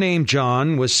man named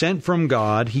John was sent from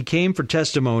God. He came for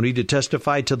testimony to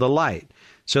testify to the light,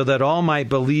 so that all might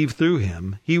believe through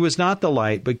him. He was not the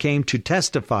light, but came to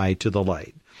testify to the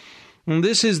light. And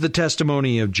this is the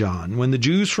testimony of John. When the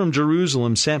Jews from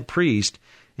Jerusalem sent priests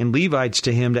and Levites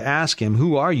to him to ask him,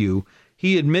 "Who are you?"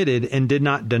 He admitted and did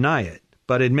not deny it,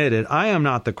 but admitted, I am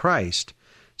not the Christ.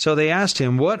 So they asked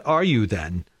him, what are you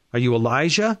then? Are you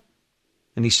Elijah?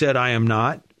 And he said, I am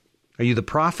not. Are you the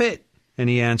prophet? And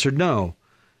he answered, no.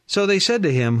 So they said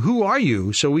to him, who are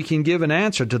you, so we can give an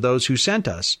answer to those who sent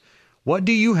us? What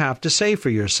do you have to say for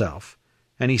yourself?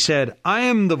 And he said, I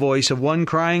am the voice of one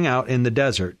crying out in the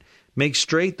desert, make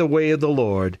straight the way of the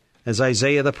Lord, as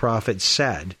Isaiah the prophet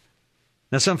said.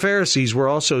 Now some Pharisees were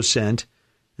also sent,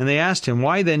 and they asked him,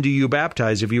 why then do you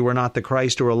baptize if you are not the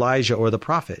Christ or Elijah or the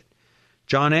prophet?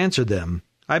 John answered them,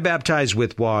 I baptize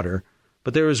with water,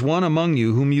 but there is one among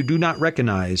you whom you do not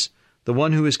recognize, the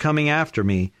one who is coming after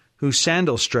me, whose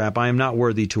sandal strap I am not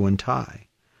worthy to untie.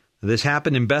 This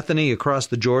happened in Bethany across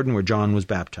the Jordan where John was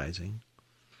baptizing.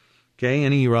 Okay,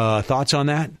 any thoughts on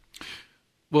that?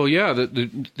 Well, yeah,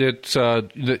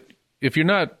 that if you're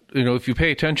not, if you pay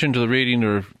attention to the reading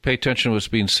or pay attention to what's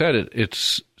being said, it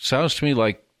sounds to me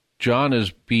like John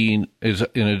is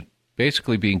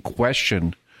basically being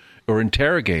questioned or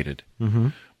interrogated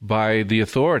by the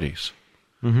authorities,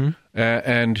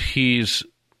 and he's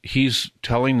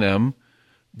telling them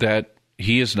that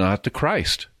he is not the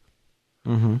Christ,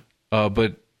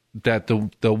 but that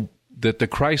the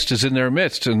Christ is in their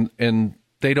midst, and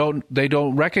they don't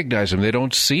recognize him, they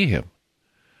don't see him.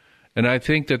 And I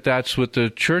think that that's what the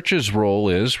church's role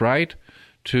is, right?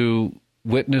 To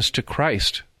witness to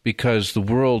Christ, because the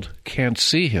world can't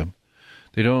see him.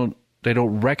 They don't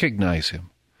recognize him.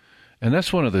 And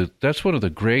that's one of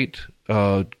the great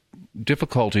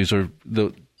difficulties, or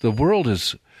the world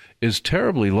is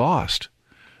terribly lost.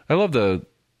 I love the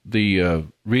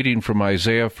reading from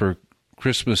Isaiah for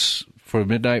Christmas, for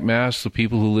midnight mass. The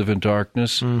people who live in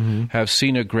darkness have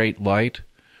seen a great light.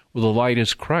 Well, the light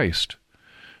is Christ.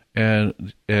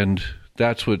 And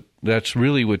that's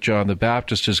really what John the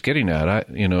Baptist is getting at.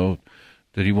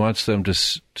 That he wants them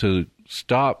to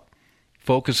stop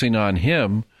focusing on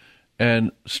him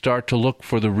and start to look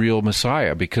for the real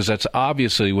Messiah, because that's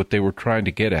obviously what they were trying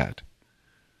to get at.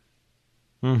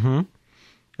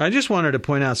 I just wanted to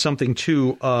point out something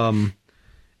too.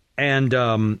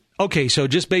 Okay, so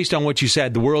just based on what you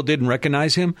said, the world didn't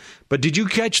recognize him. But did you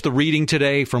catch the reading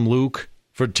today from Luke?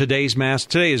 For today's Mass,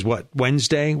 today is what,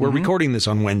 Wednesday? We're recording this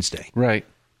on Wednesday. Right.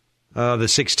 The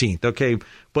 16th, okay.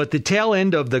 But the tail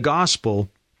end of the Gospel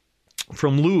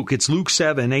from Luke, it's Luke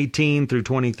 7, 18 through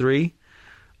 23.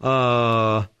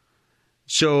 Because,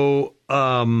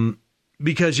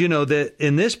 that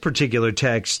in this particular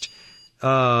text,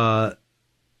 John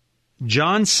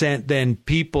sent then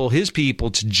his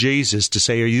people to Jesus to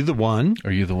say, are you the one?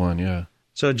 Are you the one, yeah.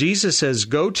 So Jesus says,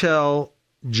 go tell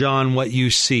John what you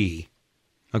see.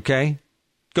 Okay?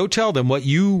 Go tell them what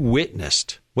you've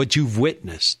witnessed.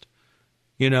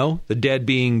 The dead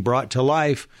being brought to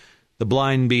life, the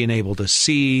blind being able to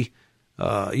see,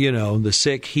 the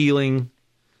sick healing,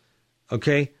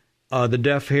 okay? The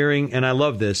deaf hearing, and I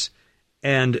love this.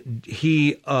 And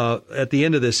he, at the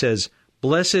end of this, says,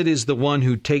 blessed is the one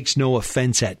who takes no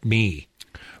offense at me.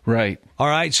 Right. All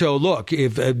right, so look,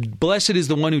 if blessed is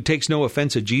the one who takes no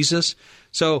offense at Jesus.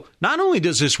 So not only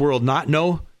does this world not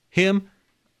know him,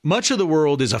 much of the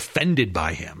world is offended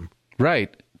by him.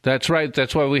 Right. That's right.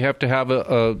 That's why we have to have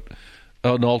an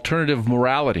alternative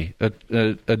morality,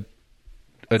 a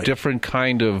different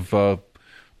kind of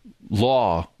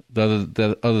law other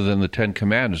than the Ten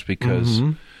Commandments,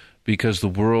 because the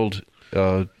world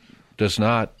does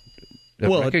not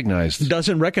recognize. It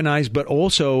doesn't recognize, but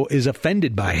also is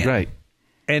offended by him. Right.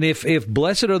 And if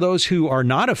blessed are those who are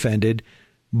not offended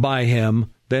by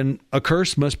him, then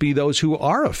accursed must be those who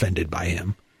are offended by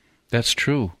him. That's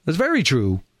true. That's very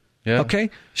true. Yeah. Okay.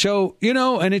 So,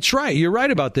 and it's right. You're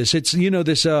right about this. It's,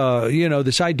 this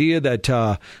idea that,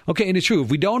 and it's true. If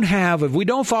we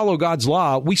don't follow God's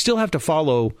law, we still have to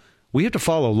follow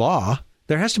law.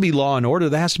 There has to be law and order.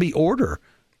 There has to be order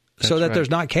so that there's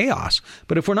not chaos.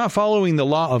 But if we're not following the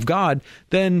law of God,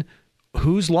 then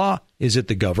whose law? Is it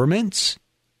the government's?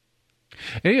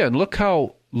 Yeah. And look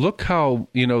how,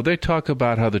 they talk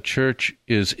about how the church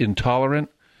is intolerant.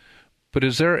 But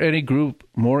is there any group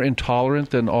more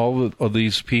intolerant than all of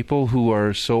these people who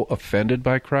are so offended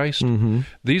by Christ?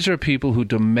 These are people who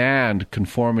demand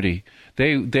conformity.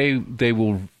 They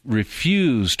will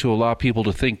refuse to allow people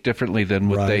to think differently than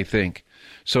what they think.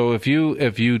 So if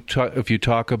you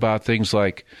talk about things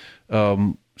like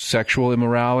sexual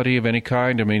immorality of any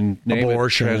kind,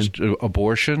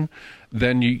 abortion,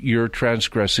 then you're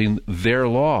transgressing their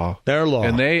law.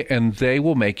 And they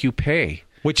will make you pay.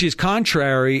 Which is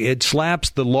contrary. It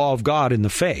slaps the law of God in the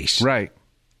face. Right.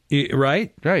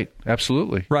 Right? Right.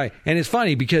 Absolutely. Right. And it's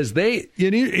funny because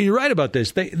you're right about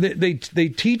this.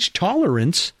 They teach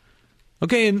tolerance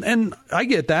Okay, and I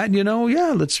get that,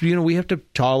 let's, we have to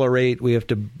tolerate, we have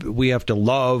to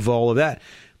love, all of that.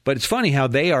 But it's funny how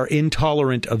they are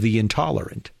intolerant of the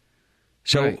intolerant.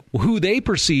 So right. Who they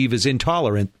perceive as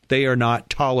intolerant, they are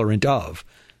not tolerant of,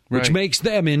 which right. makes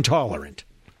them intolerant.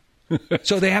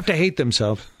 So they have to hate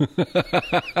themselves.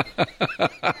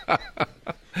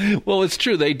 Well, it's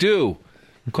true. They do.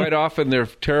 Quite often they're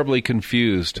terribly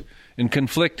confused and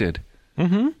conflicted.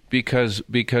 Mm-hmm.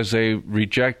 Because they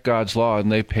reject God's law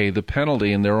and they pay the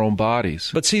penalty in their own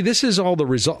bodies. But see, this is all the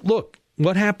result. Look,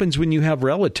 what happens when you have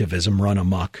relativism run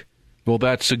amok? Well,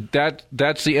 that's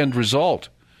the end result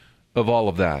of all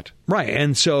of that. Right.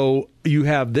 And so you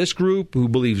have this group who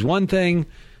believes one thing,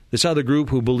 this other group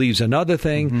who believes another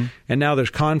thing, mm-hmm. and now there's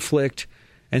conflict.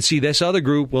 And see, this other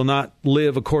group will not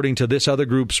live according to this other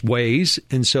group's ways,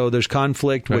 and so there's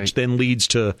conflict, right. which then leads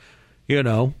to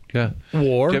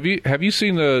war. Have you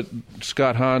seen the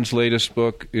Scott Hahn's latest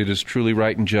book? It is Truly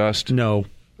Right and Just. No,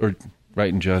 or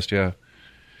Right and Just. Yeah,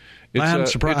 I'm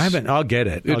surprised. I haven't. I'll get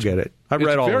it. I've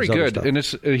read all. Very his good, stuff. and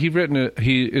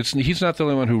it's he's not the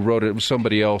only one who wrote it. It was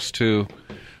somebody else too,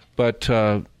 but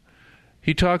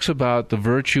he talks about the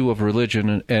virtue of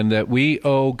religion and that we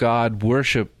owe God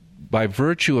worship by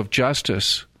virtue of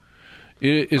justice.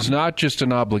 It is not just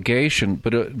an obligation,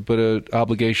 but an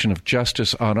obligation of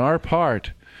justice on our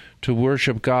part to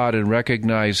worship God and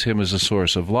recognize Him as a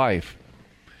source of life.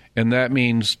 And that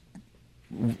means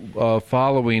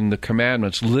following the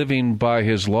commandments, living by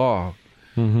His law,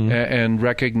 mm-hmm. and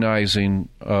recognizing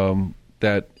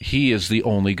that He is the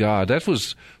only God. That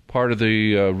was part of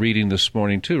the reading this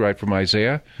morning too, right, from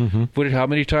Isaiah. Mm-hmm. How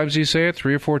many times did he say it?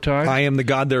 3 or 4 times? I am the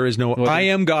God, there is no other. I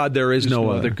am God, there is no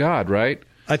other God, right?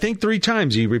 I think 3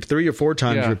 times, 3 or 4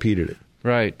 times repeated it.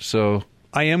 Right, so...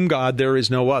 I am God, there is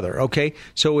no other. Okay,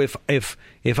 so if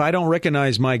I don't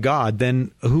recognize my God,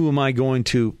 then who am I going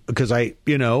to? Because I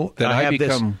have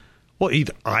this. Well,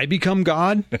 either I become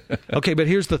God. Okay, but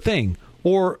here's the thing: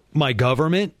 or my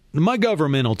government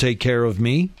will take care of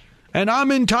me, and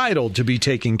I'm entitled to be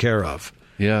taken care of.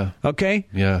 Yeah. Okay.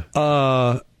 Yeah.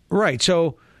 Right.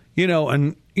 So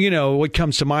what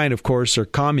comes to mind, of course, are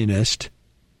communist.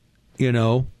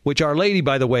 Which Our Lady,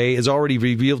 by the way, has already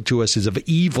revealed to us is an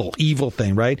evil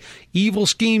thing, right? Evil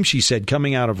scheme, she said,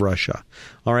 coming out of Russia.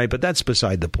 All right, but that's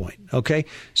beside the point, okay?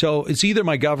 So it's either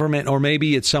my government or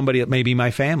maybe it's somebody, maybe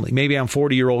my family. Maybe I'm a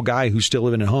 40-year-old guy who's still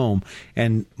living at home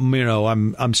and,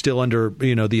 I'm still under,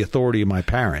 the authority of my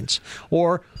parents.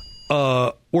 Or,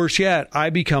 worse yet, I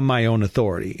become my own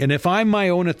authority. And if I'm my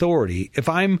own authority, if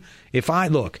I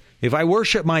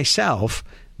worship myself,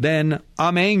 then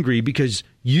I'm angry because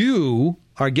you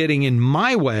are getting in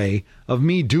my way of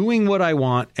me doing what I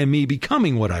want and me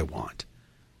becoming what I want.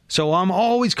 So I'm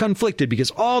always conflicted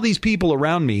because all these people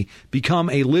around me become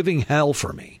a living hell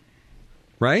for me.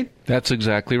 Right? That's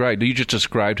exactly right. You just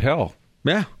described hell.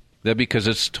 Yeah. That because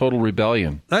it's total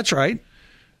rebellion. That's right.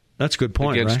 That's a good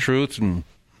point, against right? truth and...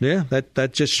 Yeah,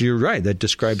 you're right. That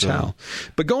describes how.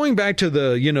 But going back to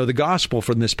the gospel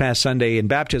from this past Sunday in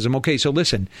baptism. Okay, so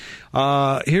listen,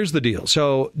 here's the deal.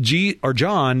 So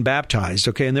John baptized,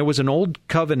 okay, and there was an old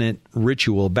covenant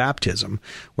ritual baptism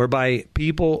whereby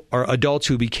people or adults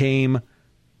who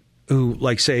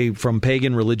like say from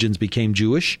pagan religions became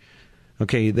Jewish.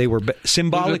 Okay, they were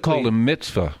symbolically called a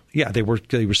mitzvah. Yeah, they were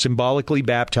symbolically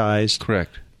baptized.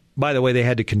 Correct. By the way, they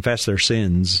had to confess their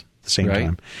sins at the same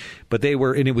time. But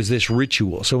and it was this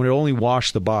ritual, so it only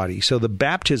washed the body. So the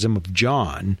baptism of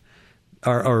John,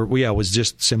 was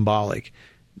just symbolic.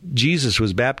 Jesus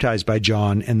was baptized by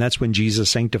John, and that's when Jesus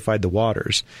sanctified the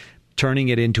waters, turning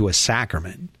it into a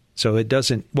sacrament. So it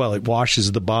it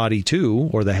washes the body too,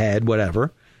 or the head,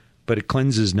 whatever, but it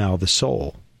cleanses now the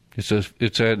soul. It's a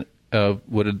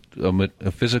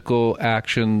physical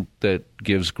action that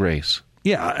gives grace.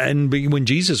 Yeah, and when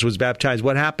Jesus was baptized,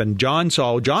 what happened? John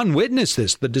witnessed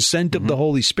this, the descent of the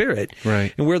Holy Spirit.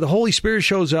 Right. And where the Holy Spirit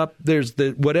shows up, there's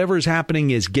whatever is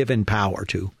happening is given power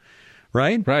to,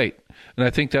 right? Right. And I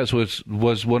think that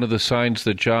was one of the signs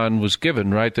that John was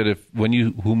given, right? That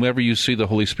whomever you see the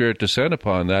Holy Spirit descend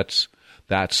upon, that's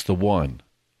the one.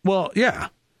 Well, yeah.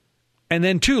 And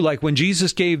then, too, like when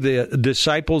Jesus gave the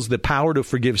disciples the power to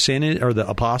forgive sin, or the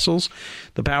apostles,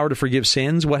 the power to forgive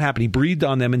sins, what happened? He breathed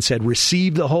on them and said,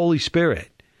 receive the Holy Spirit.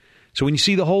 So when you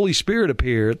see the Holy Spirit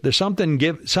appear, there's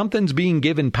something's being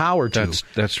given power to.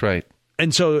 That's right.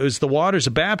 And so it was the waters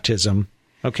of baptism,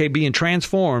 okay, being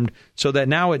transformed so that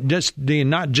now it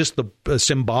not just the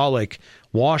symbolic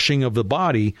washing of the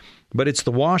body, but it's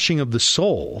the washing of the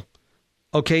soul,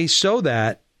 okay, so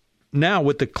that now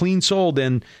with the clean soul,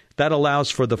 then that allows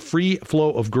for the free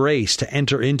flow of grace to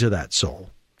enter into that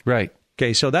soul. Right.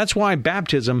 Okay, so that's why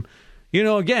baptism,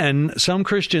 again, some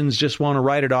Christians just want to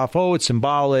write it off. Oh, it's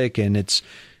symbolic, and it's,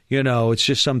 it's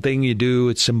just something you do.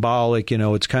 It's symbolic.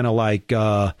 It's kind of like, having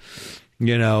a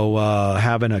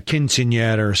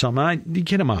quinceañera or something.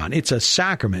 Come on, it's a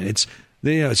sacrament. It's,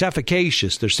 it's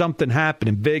efficacious. There's something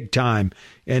happening big time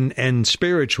and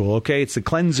spiritual. Okay, it's the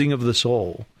cleansing of the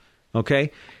soul.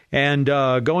 Okay. And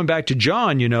going back to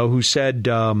John, who said,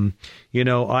 I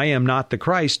am not the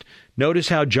Christ. Notice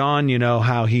how John,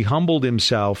 how he humbled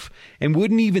himself and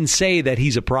wouldn't even say that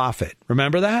he's a prophet.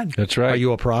 Remember that? That's right. Are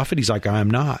you a prophet? He's like, I am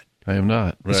not. I am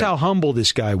not. Right. That's how humble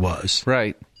this guy was.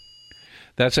 Right.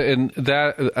 I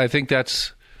think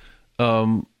that's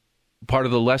part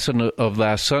of the lesson of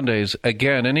last Sunday's.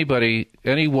 Again,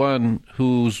 anyone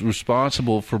who's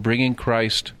responsible for bringing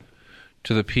Christ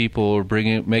to the people or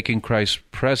making Christ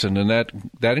present, and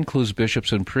that includes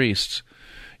bishops and priests.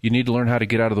 You need to learn how to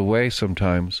get out of the way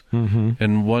sometimes. Mm-hmm.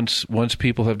 And once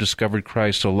people have discovered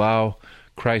Christ, allow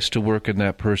Christ to work in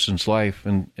that person's life,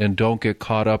 and don't get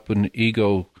caught up in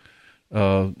ego,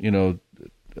 trying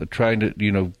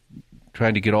to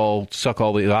suck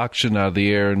all the oxygen out of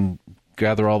the air and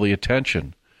gather all the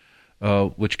attention,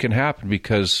 which can happen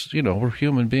because we're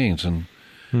human beings, and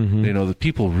the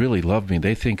people really love me.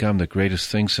 They think I'm the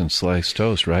greatest thing since sliced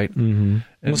toast, right? Mm-hmm.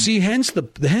 Well, see,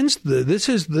 this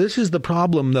is the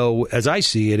problem, though, as I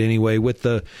see it anyway, with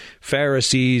the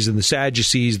Pharisees and the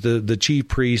Sadducees, the chief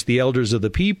priests, the elders of the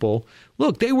people.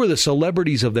 Look, they were the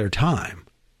celebrities of their time.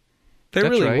 They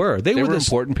That's really right. were. They were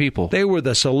important people. They were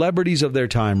the celebrities of their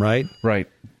time, right? Right.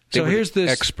 So here's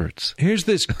this experts. Here's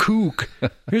this kook.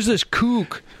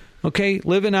 Okay,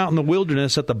 living out in the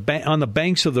wilderness on the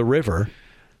banks of the river.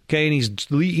 Okay, and he's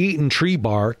eating tree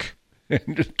bark.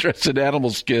 Dressed in animal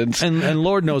skins. And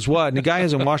Lord knows what. And the guy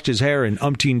hasn't washed his hair in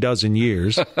umpteen dozen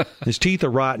years. His teeth are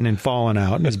rotten and falling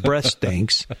out, and his breath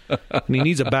stinks. And he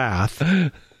needs a bath,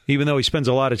 even though he spends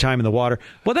a lot of time in the water.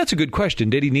 Well, that's a good question.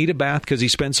 Did he need a bath because he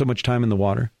spent so much time in the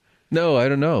water? No, I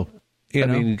don't know. I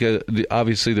mean,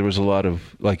 obviously there was a lot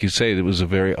of, like you say, it was a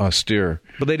very austere.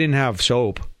 But they didn't have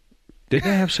soap. Did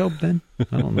they have soap then?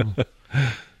 I don't know.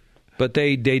 But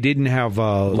they didn't have...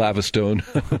 Lava stone.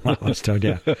 Lava stone,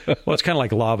 yeah. Well, it's kind of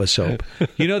like lava soap.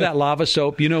 You know that lava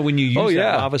soap? When you use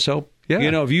that lava soap?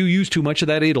 Yeah. If you use too much of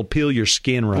that, it'll peel your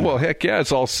skin right. Well, heck yeah,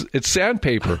 it's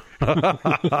sandpaper.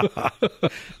 But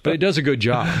it does a good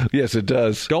job. Yes, it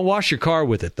does. Don't wash your car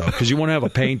with it, though, because you won't have a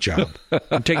paint job.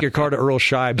 And take your car to Earl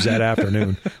Scheib's that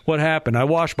afternoon. What happened? I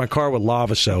washed my car with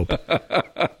lava soap.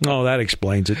 Oh, that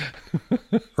explains it.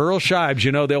 Earl Scheib's,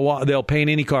 they'll paint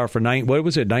any car for what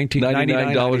was it,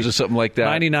 $99 or something like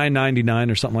that. $99.99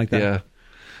 or something like that. Yeah.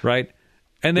 Right?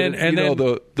 And then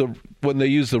the when they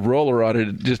use the roller on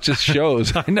it just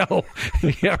shows. I know.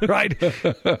 Yeah, right.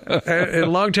 A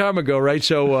long time ago, right?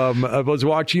 So I was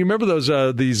watching. You remember those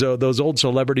old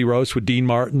celebrity roasts with Dean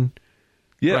Martin?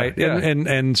 Yeah, right. Yeah.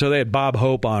 And so they had Bob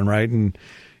Hope on, right? And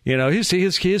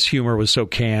his humor was so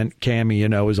cammy.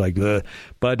 It was like the.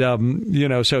 But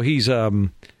so he's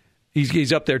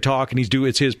up there talking.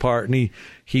 It's his part, and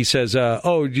he says,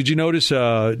 "Oh, did you notice?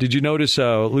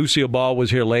 Lucille Ball was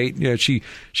here late? Yeah, she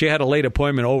had a late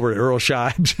appointment over at Earl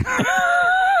Scheib's."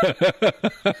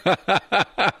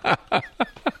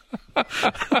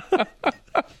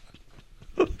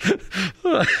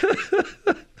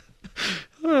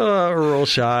 Earl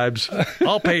Scheib's.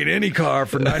 I'll paint any car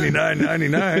for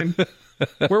 $99.99.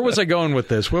 Where was I going with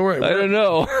this? Where I don't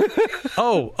know.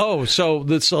 So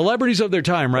the celebrities of their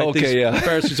time, right? Okay,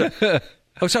 yeah.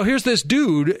 So here's this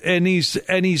dude, and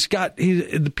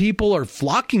the people are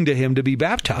flocking to him to be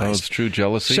baptized. Oh, it's true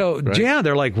jealousy. So right? Yeah,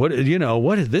 they're like, what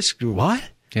is this? What?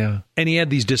 Yeah. And he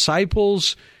had these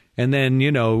disciples, and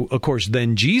then of course,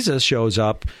 then Jesus shows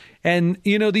up, and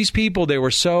these people, they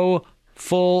were so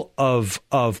full of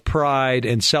pride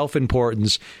and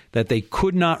self-importance that they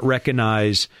could not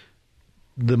recognize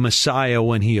the Messiah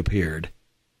when he appeared.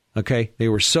 Okay? They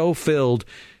were so filled.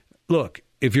 Look,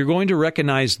 if you're going to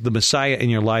recognize the Messiah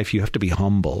in your life, you have to be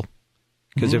humble.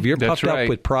 Because if you're puffed up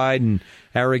with pride and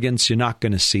arrogance, you're not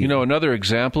going to see it. Another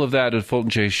example of that Fulton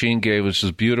J. Sheen gave, which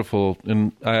is beautiful,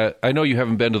 and I know you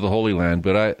haven't been to the Holy Land,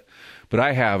 but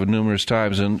I have numerous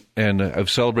times, and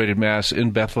I've celebrated Mass in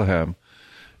Bethlehem.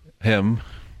 Him,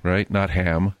 right? Not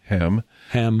ham. Hem.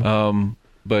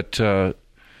 But the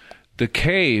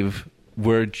cave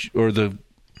the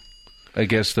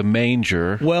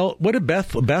manger. Well, what did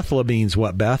Bethel means?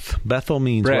 What Bethel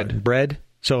means? Bread. What? Bread.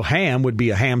 So ham would be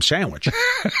a ham sandwich.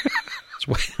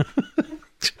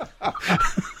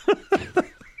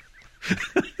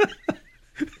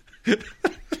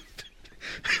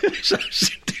 So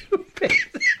stupid.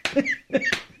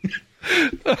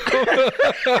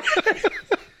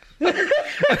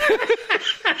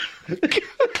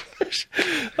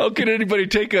 How can anybody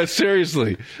take us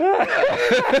seriously?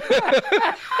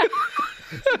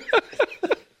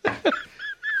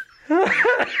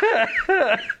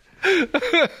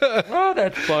 Oh,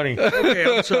 that's funny.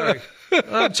 Okay, I'm sorry.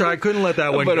 I couldn't let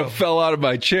that one But go. it fell out of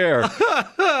my chair.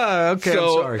 Okay,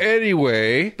 So I'm sorry.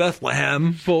 anyway,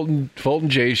 Bethlehem. Fulton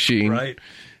J. Sheen. Right.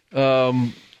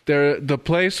 The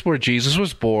place where Jesus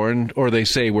was born, or they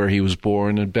say where he was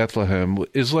born in Bethlehem,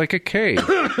 is like a cave.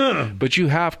 But you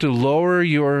have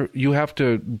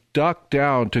to duck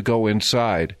down to go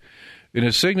inside. And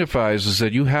it signifies is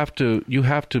that you have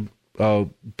to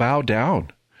bow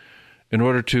down in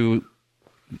order to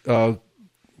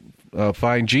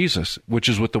find Jesus, which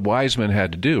is what the wise men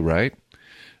had to do, right?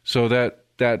 So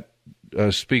that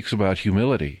speaks about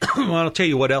humility. Well, I'll tell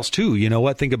you what else, too. You know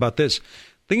what? Think about this.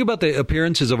 Think about the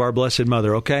appearances of our Blessed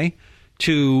Mother, okay?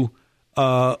 Let's go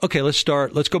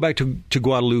back to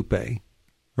Guadalupe,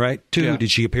 right? Yeah.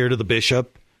 Did she appear to the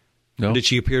bishop? No. Did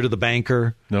she appear to the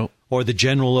banker? No. Or the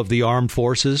general of the armed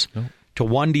forces? No. To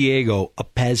Juan Diego, a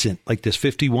peasant, like this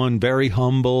 51, very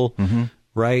humble,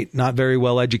 right? Not very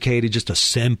well educated, just a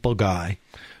simple guy.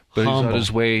 But Humble.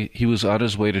 he was on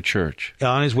his way to church.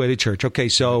 On his way to church. Okay,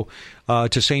 so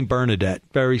to St. Bernadette,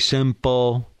 very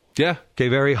simple. Yeah. Okay,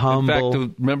 very humble. In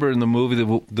fact, remember in the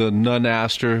movie, the nun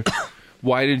asked her,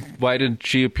 why did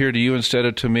she appear to you instead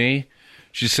of to me?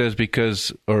 She says,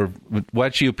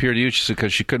 why'd she appear to you? She said,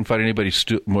 because she couldn't find anybody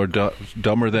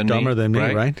dumber than me. Dumber than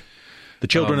me, right? The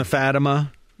children of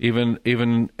Fatima.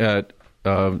 Even at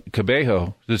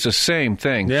Cabejo, it's the same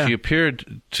thing. Yeah. She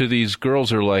appeared to these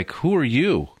girls who are like, who are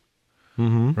you?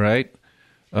 Mm-hmm. Right?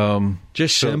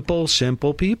 Just simple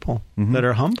people that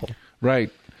are humble. Right.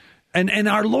 And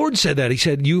our Lord said that. He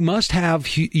said, you must have,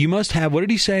 what did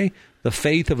he say? The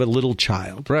faith of a little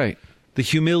child. Right. The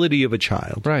humility of a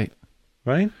child. Right.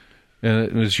 Right?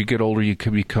 And as you get older, you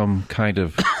can become kind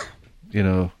of,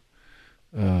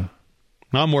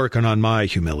 I'm working on my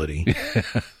humility.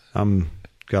 Got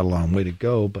a long way to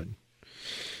go, but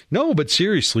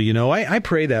seriously, I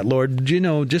pray that, Lord,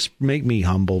 just make me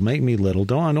humble, make me little.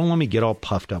 Don't let me get all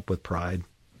puffed up with pride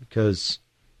because,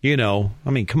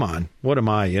 come on, what am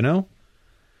I,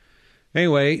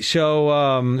 Anyway,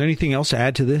 so anything else to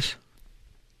add to this?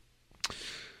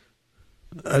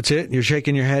 That's it? You're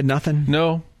shaking your head? Nothing?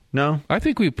 No. I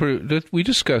think we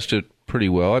discussed it pretty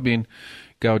well. I mean,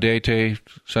 Gaudete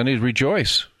Sunday,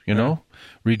 rejoice,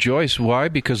 Rejoice. Why?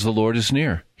 Because the Lord is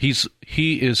near. He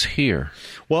is here.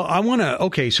 Well, I want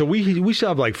to. So we still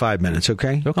have like 5 minutes.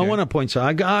 Okay. I want to point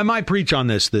something. I might preach on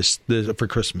this for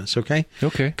Christmas. Okay.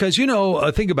 Okay. Because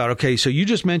think about. Okay. So you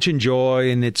just mentioned joy,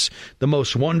 and it's the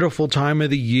most wonderful time of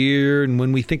the year. And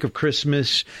when we think of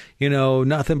Christmas,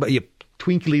 nothing but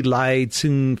twinkly lights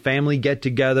and family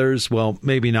get-togethers. Well,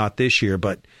 maybe not this year,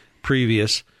 but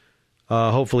previous.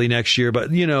 Hopefully next year, but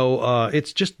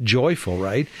it's just joyful,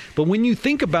 right? But when you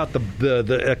think about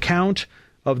the account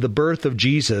of the birth of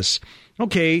Jesus,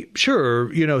 okay,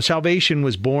 sure, salvation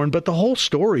was born, but the whole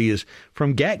story is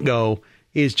from get-go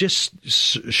is just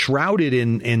shrouded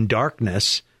in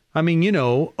darkness. I mean,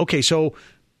 okay, so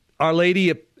Our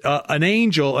Lady,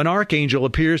 an archangel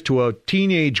appears to a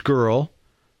teenage girl,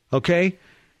 okay,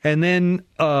 and then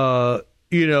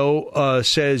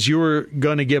says you're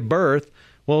going to give birth.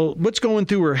 Well, what's going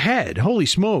through her head? Holy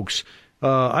smokes.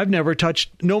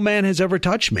 No man has ever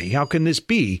touched me. How can this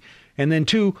be? And then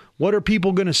 2, what are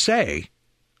people going to say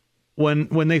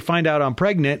when they find out I'm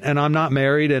pregnant and I'm not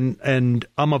married and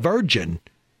I'm a virgin,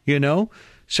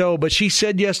 So, but she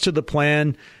said yes to the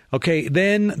plan. Okay,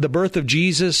 then the birth of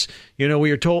Jesus,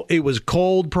 we are told it was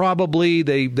cold probably.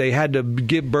 They had to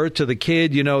give birth to the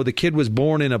kid. The kid was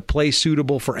born in a place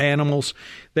suitable for animals.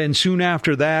 Then soon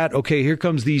after that, okay, here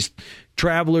comes these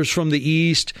travelers from the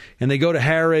east, and they go to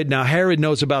Herod. Now, Herod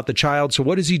knows about the child, so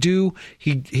what does he do?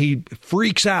 He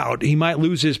freaks out. He might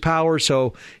lose his power,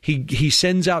 so he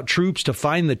sends out troops to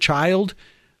find the child,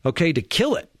 okay, to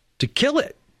kill it.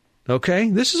 Okay,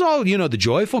 this is all, the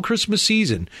joyful Christmas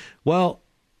season. Well,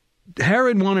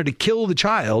 Herod wanted to kill the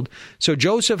child, so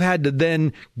Joseph had to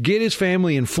then get his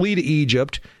family and flee to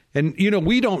Egypt. And,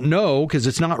 we don't know because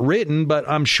it's not written, but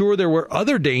I'm sure there were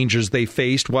other dangers they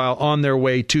faced while on their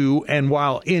way to and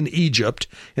while in Egypt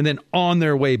and then on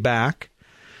their way back,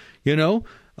 So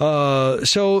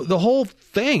the whole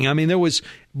thing,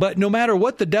 but no matter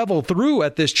what the devil threw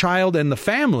at this child and the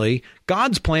family,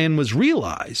 God's plan was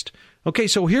realized. Okay,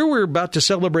 so here we're about to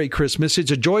celebrate Christmas.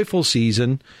 It's a joyful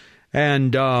season.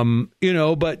 And,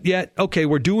 but yet, okay,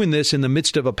 we're doing this in the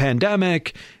midst of a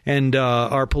pandemic and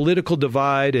our political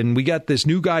divide. And we got this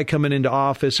new guy coming into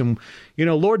office. And,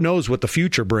 Lord knows what the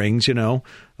future brings, we don't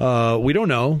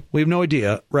know. We have no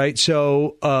idea. Right.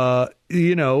 So,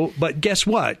 but guess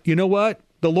what? You know what?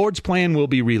 The Lord's plan will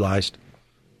be realized.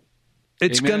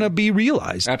 It's going to be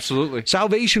realized. Absolutely.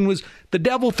 Salvation was, the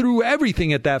devil threw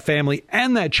everything at that family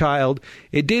and that child.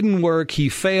 It didn't work. He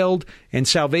failed, and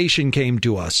salvation came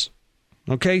to us.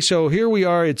 Okay, so here we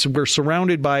are. We're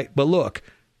surrounded by, but look,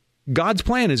 God's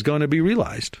plan is going to be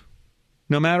realized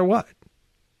no matter what.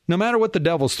 No matter what the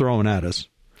devil's throwing at us.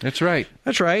 That's right.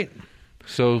 That's right.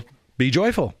 So be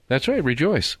joyful. That's right.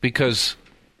 Rejoice, because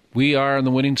we are on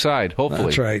the winning side,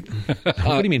 hopefully. That's right.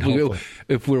 What do you mean, hopefully?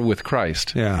 If we're with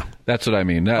Christ. Yeah. That's what I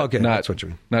mean. That's what you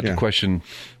mean. Not to question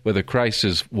whether Christ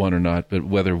is one or not, but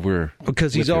whether we're...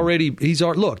 Because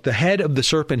look, the head of the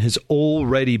serpent has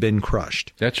already been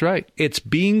crushed. That's right. It's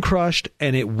being crushed,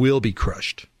 and it will be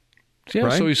crushed. Yeah,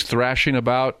 right? So he's thrashing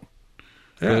about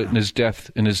in his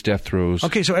death throes.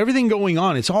 Okay, so everything going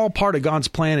on, it's all part of God's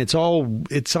plan. It's all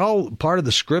part of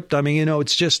the script. I mean,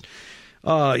 it's just...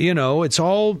 it's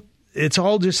all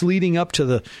just leading up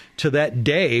to that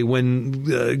day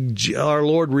when our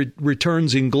Lord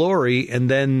returns in glory, and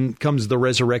then comes the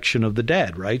resurrection of the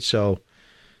dead, right? So,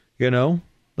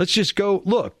 let's just go.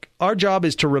 Look, our job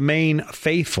is to remain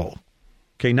faithful.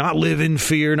 Okay, not live in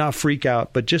fear, not freak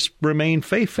out, but just remain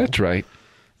faithful. That's right.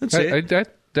 That's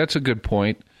it. That's a good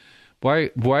point.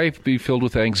 Why be filled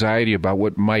with anxiety about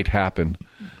what might happen?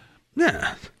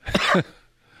 Yeah.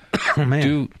 Oh,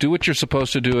 man. Do what you're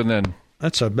supposed to do, and then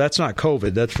that's not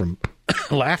COVID. That's from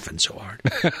laughing so hard.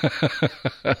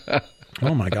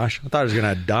 Oh my gosh! I thought I was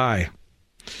going to die.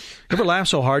 You ever laugh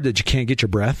so hard that you can't get your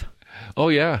breath? Oh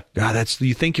yeah. God,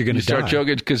 you think you're going to die. You start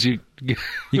joking because you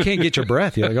can't get your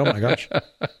breath. You're like, oh my gosh!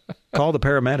 Call the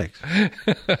paramedics.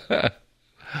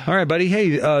 All right, buddy.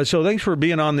 Hey, so thanks for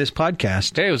being on this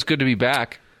podcast. Hey, it was good to be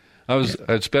back.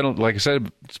 It's been, like I said,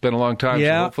 it's been a long time.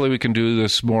 Yeah. So hopefully we can do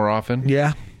this more often.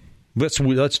 Yeah. Let's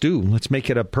make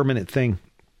it a permanent thing.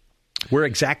 We're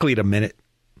exactly at a minute.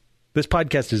 This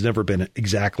podcast has never been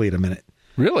exactly at a minute.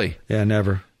 Really? Yeah,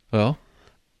 never. Well,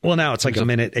 now it's like a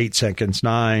minute, 8 seconds,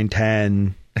 9,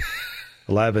 10,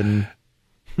 11.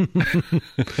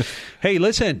 Hey,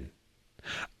 listen.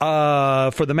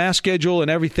 For the mass schedule and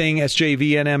everything,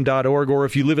 sjvnm.org, or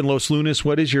if you live in Los Lunas,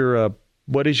 what is your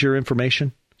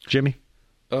information, Jimmy?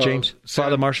 James?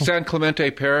 Father Marshall? San Clemente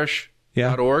Parish.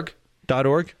 Yeah. .org.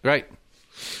 .org? Right.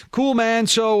 Cool, man.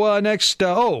 So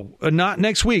not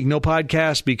next week, no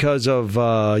podcast because of,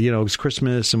 it's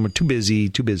Christmas and we're too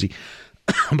busy.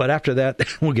 But after that,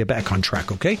 we'll get back on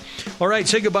track, okay? All right,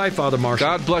 say goodbye, Father Marshall.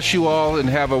 God bless you all and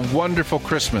have a wonderful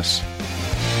Christmas.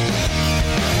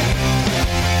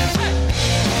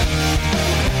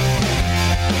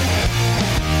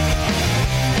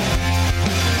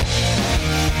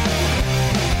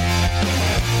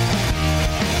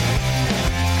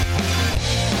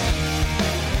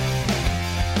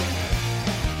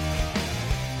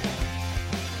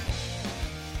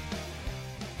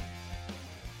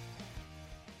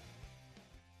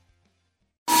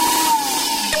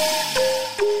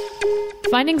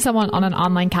 Finding someone on an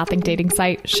online Catholic dating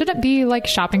site shouldn't be like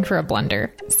shopping for a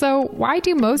blender. So why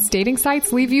do most dating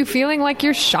sites leave you feeling like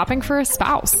you're shopping for a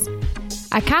spouse?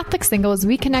 At Catholic Singles,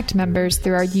 we connect members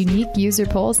through our unique user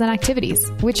polls and activities,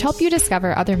 which help you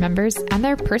discover other members and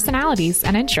their personalities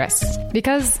and interests.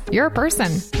 Because you're a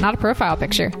person, not a profile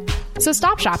picture. So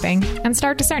stop shopping and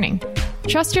start discerning.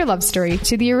 Trust your love story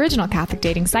to the original Catholic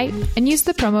dating site and use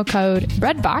the promo code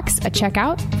BREADBOX at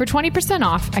checkout for 20%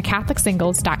 off at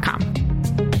CatholicSingles.com.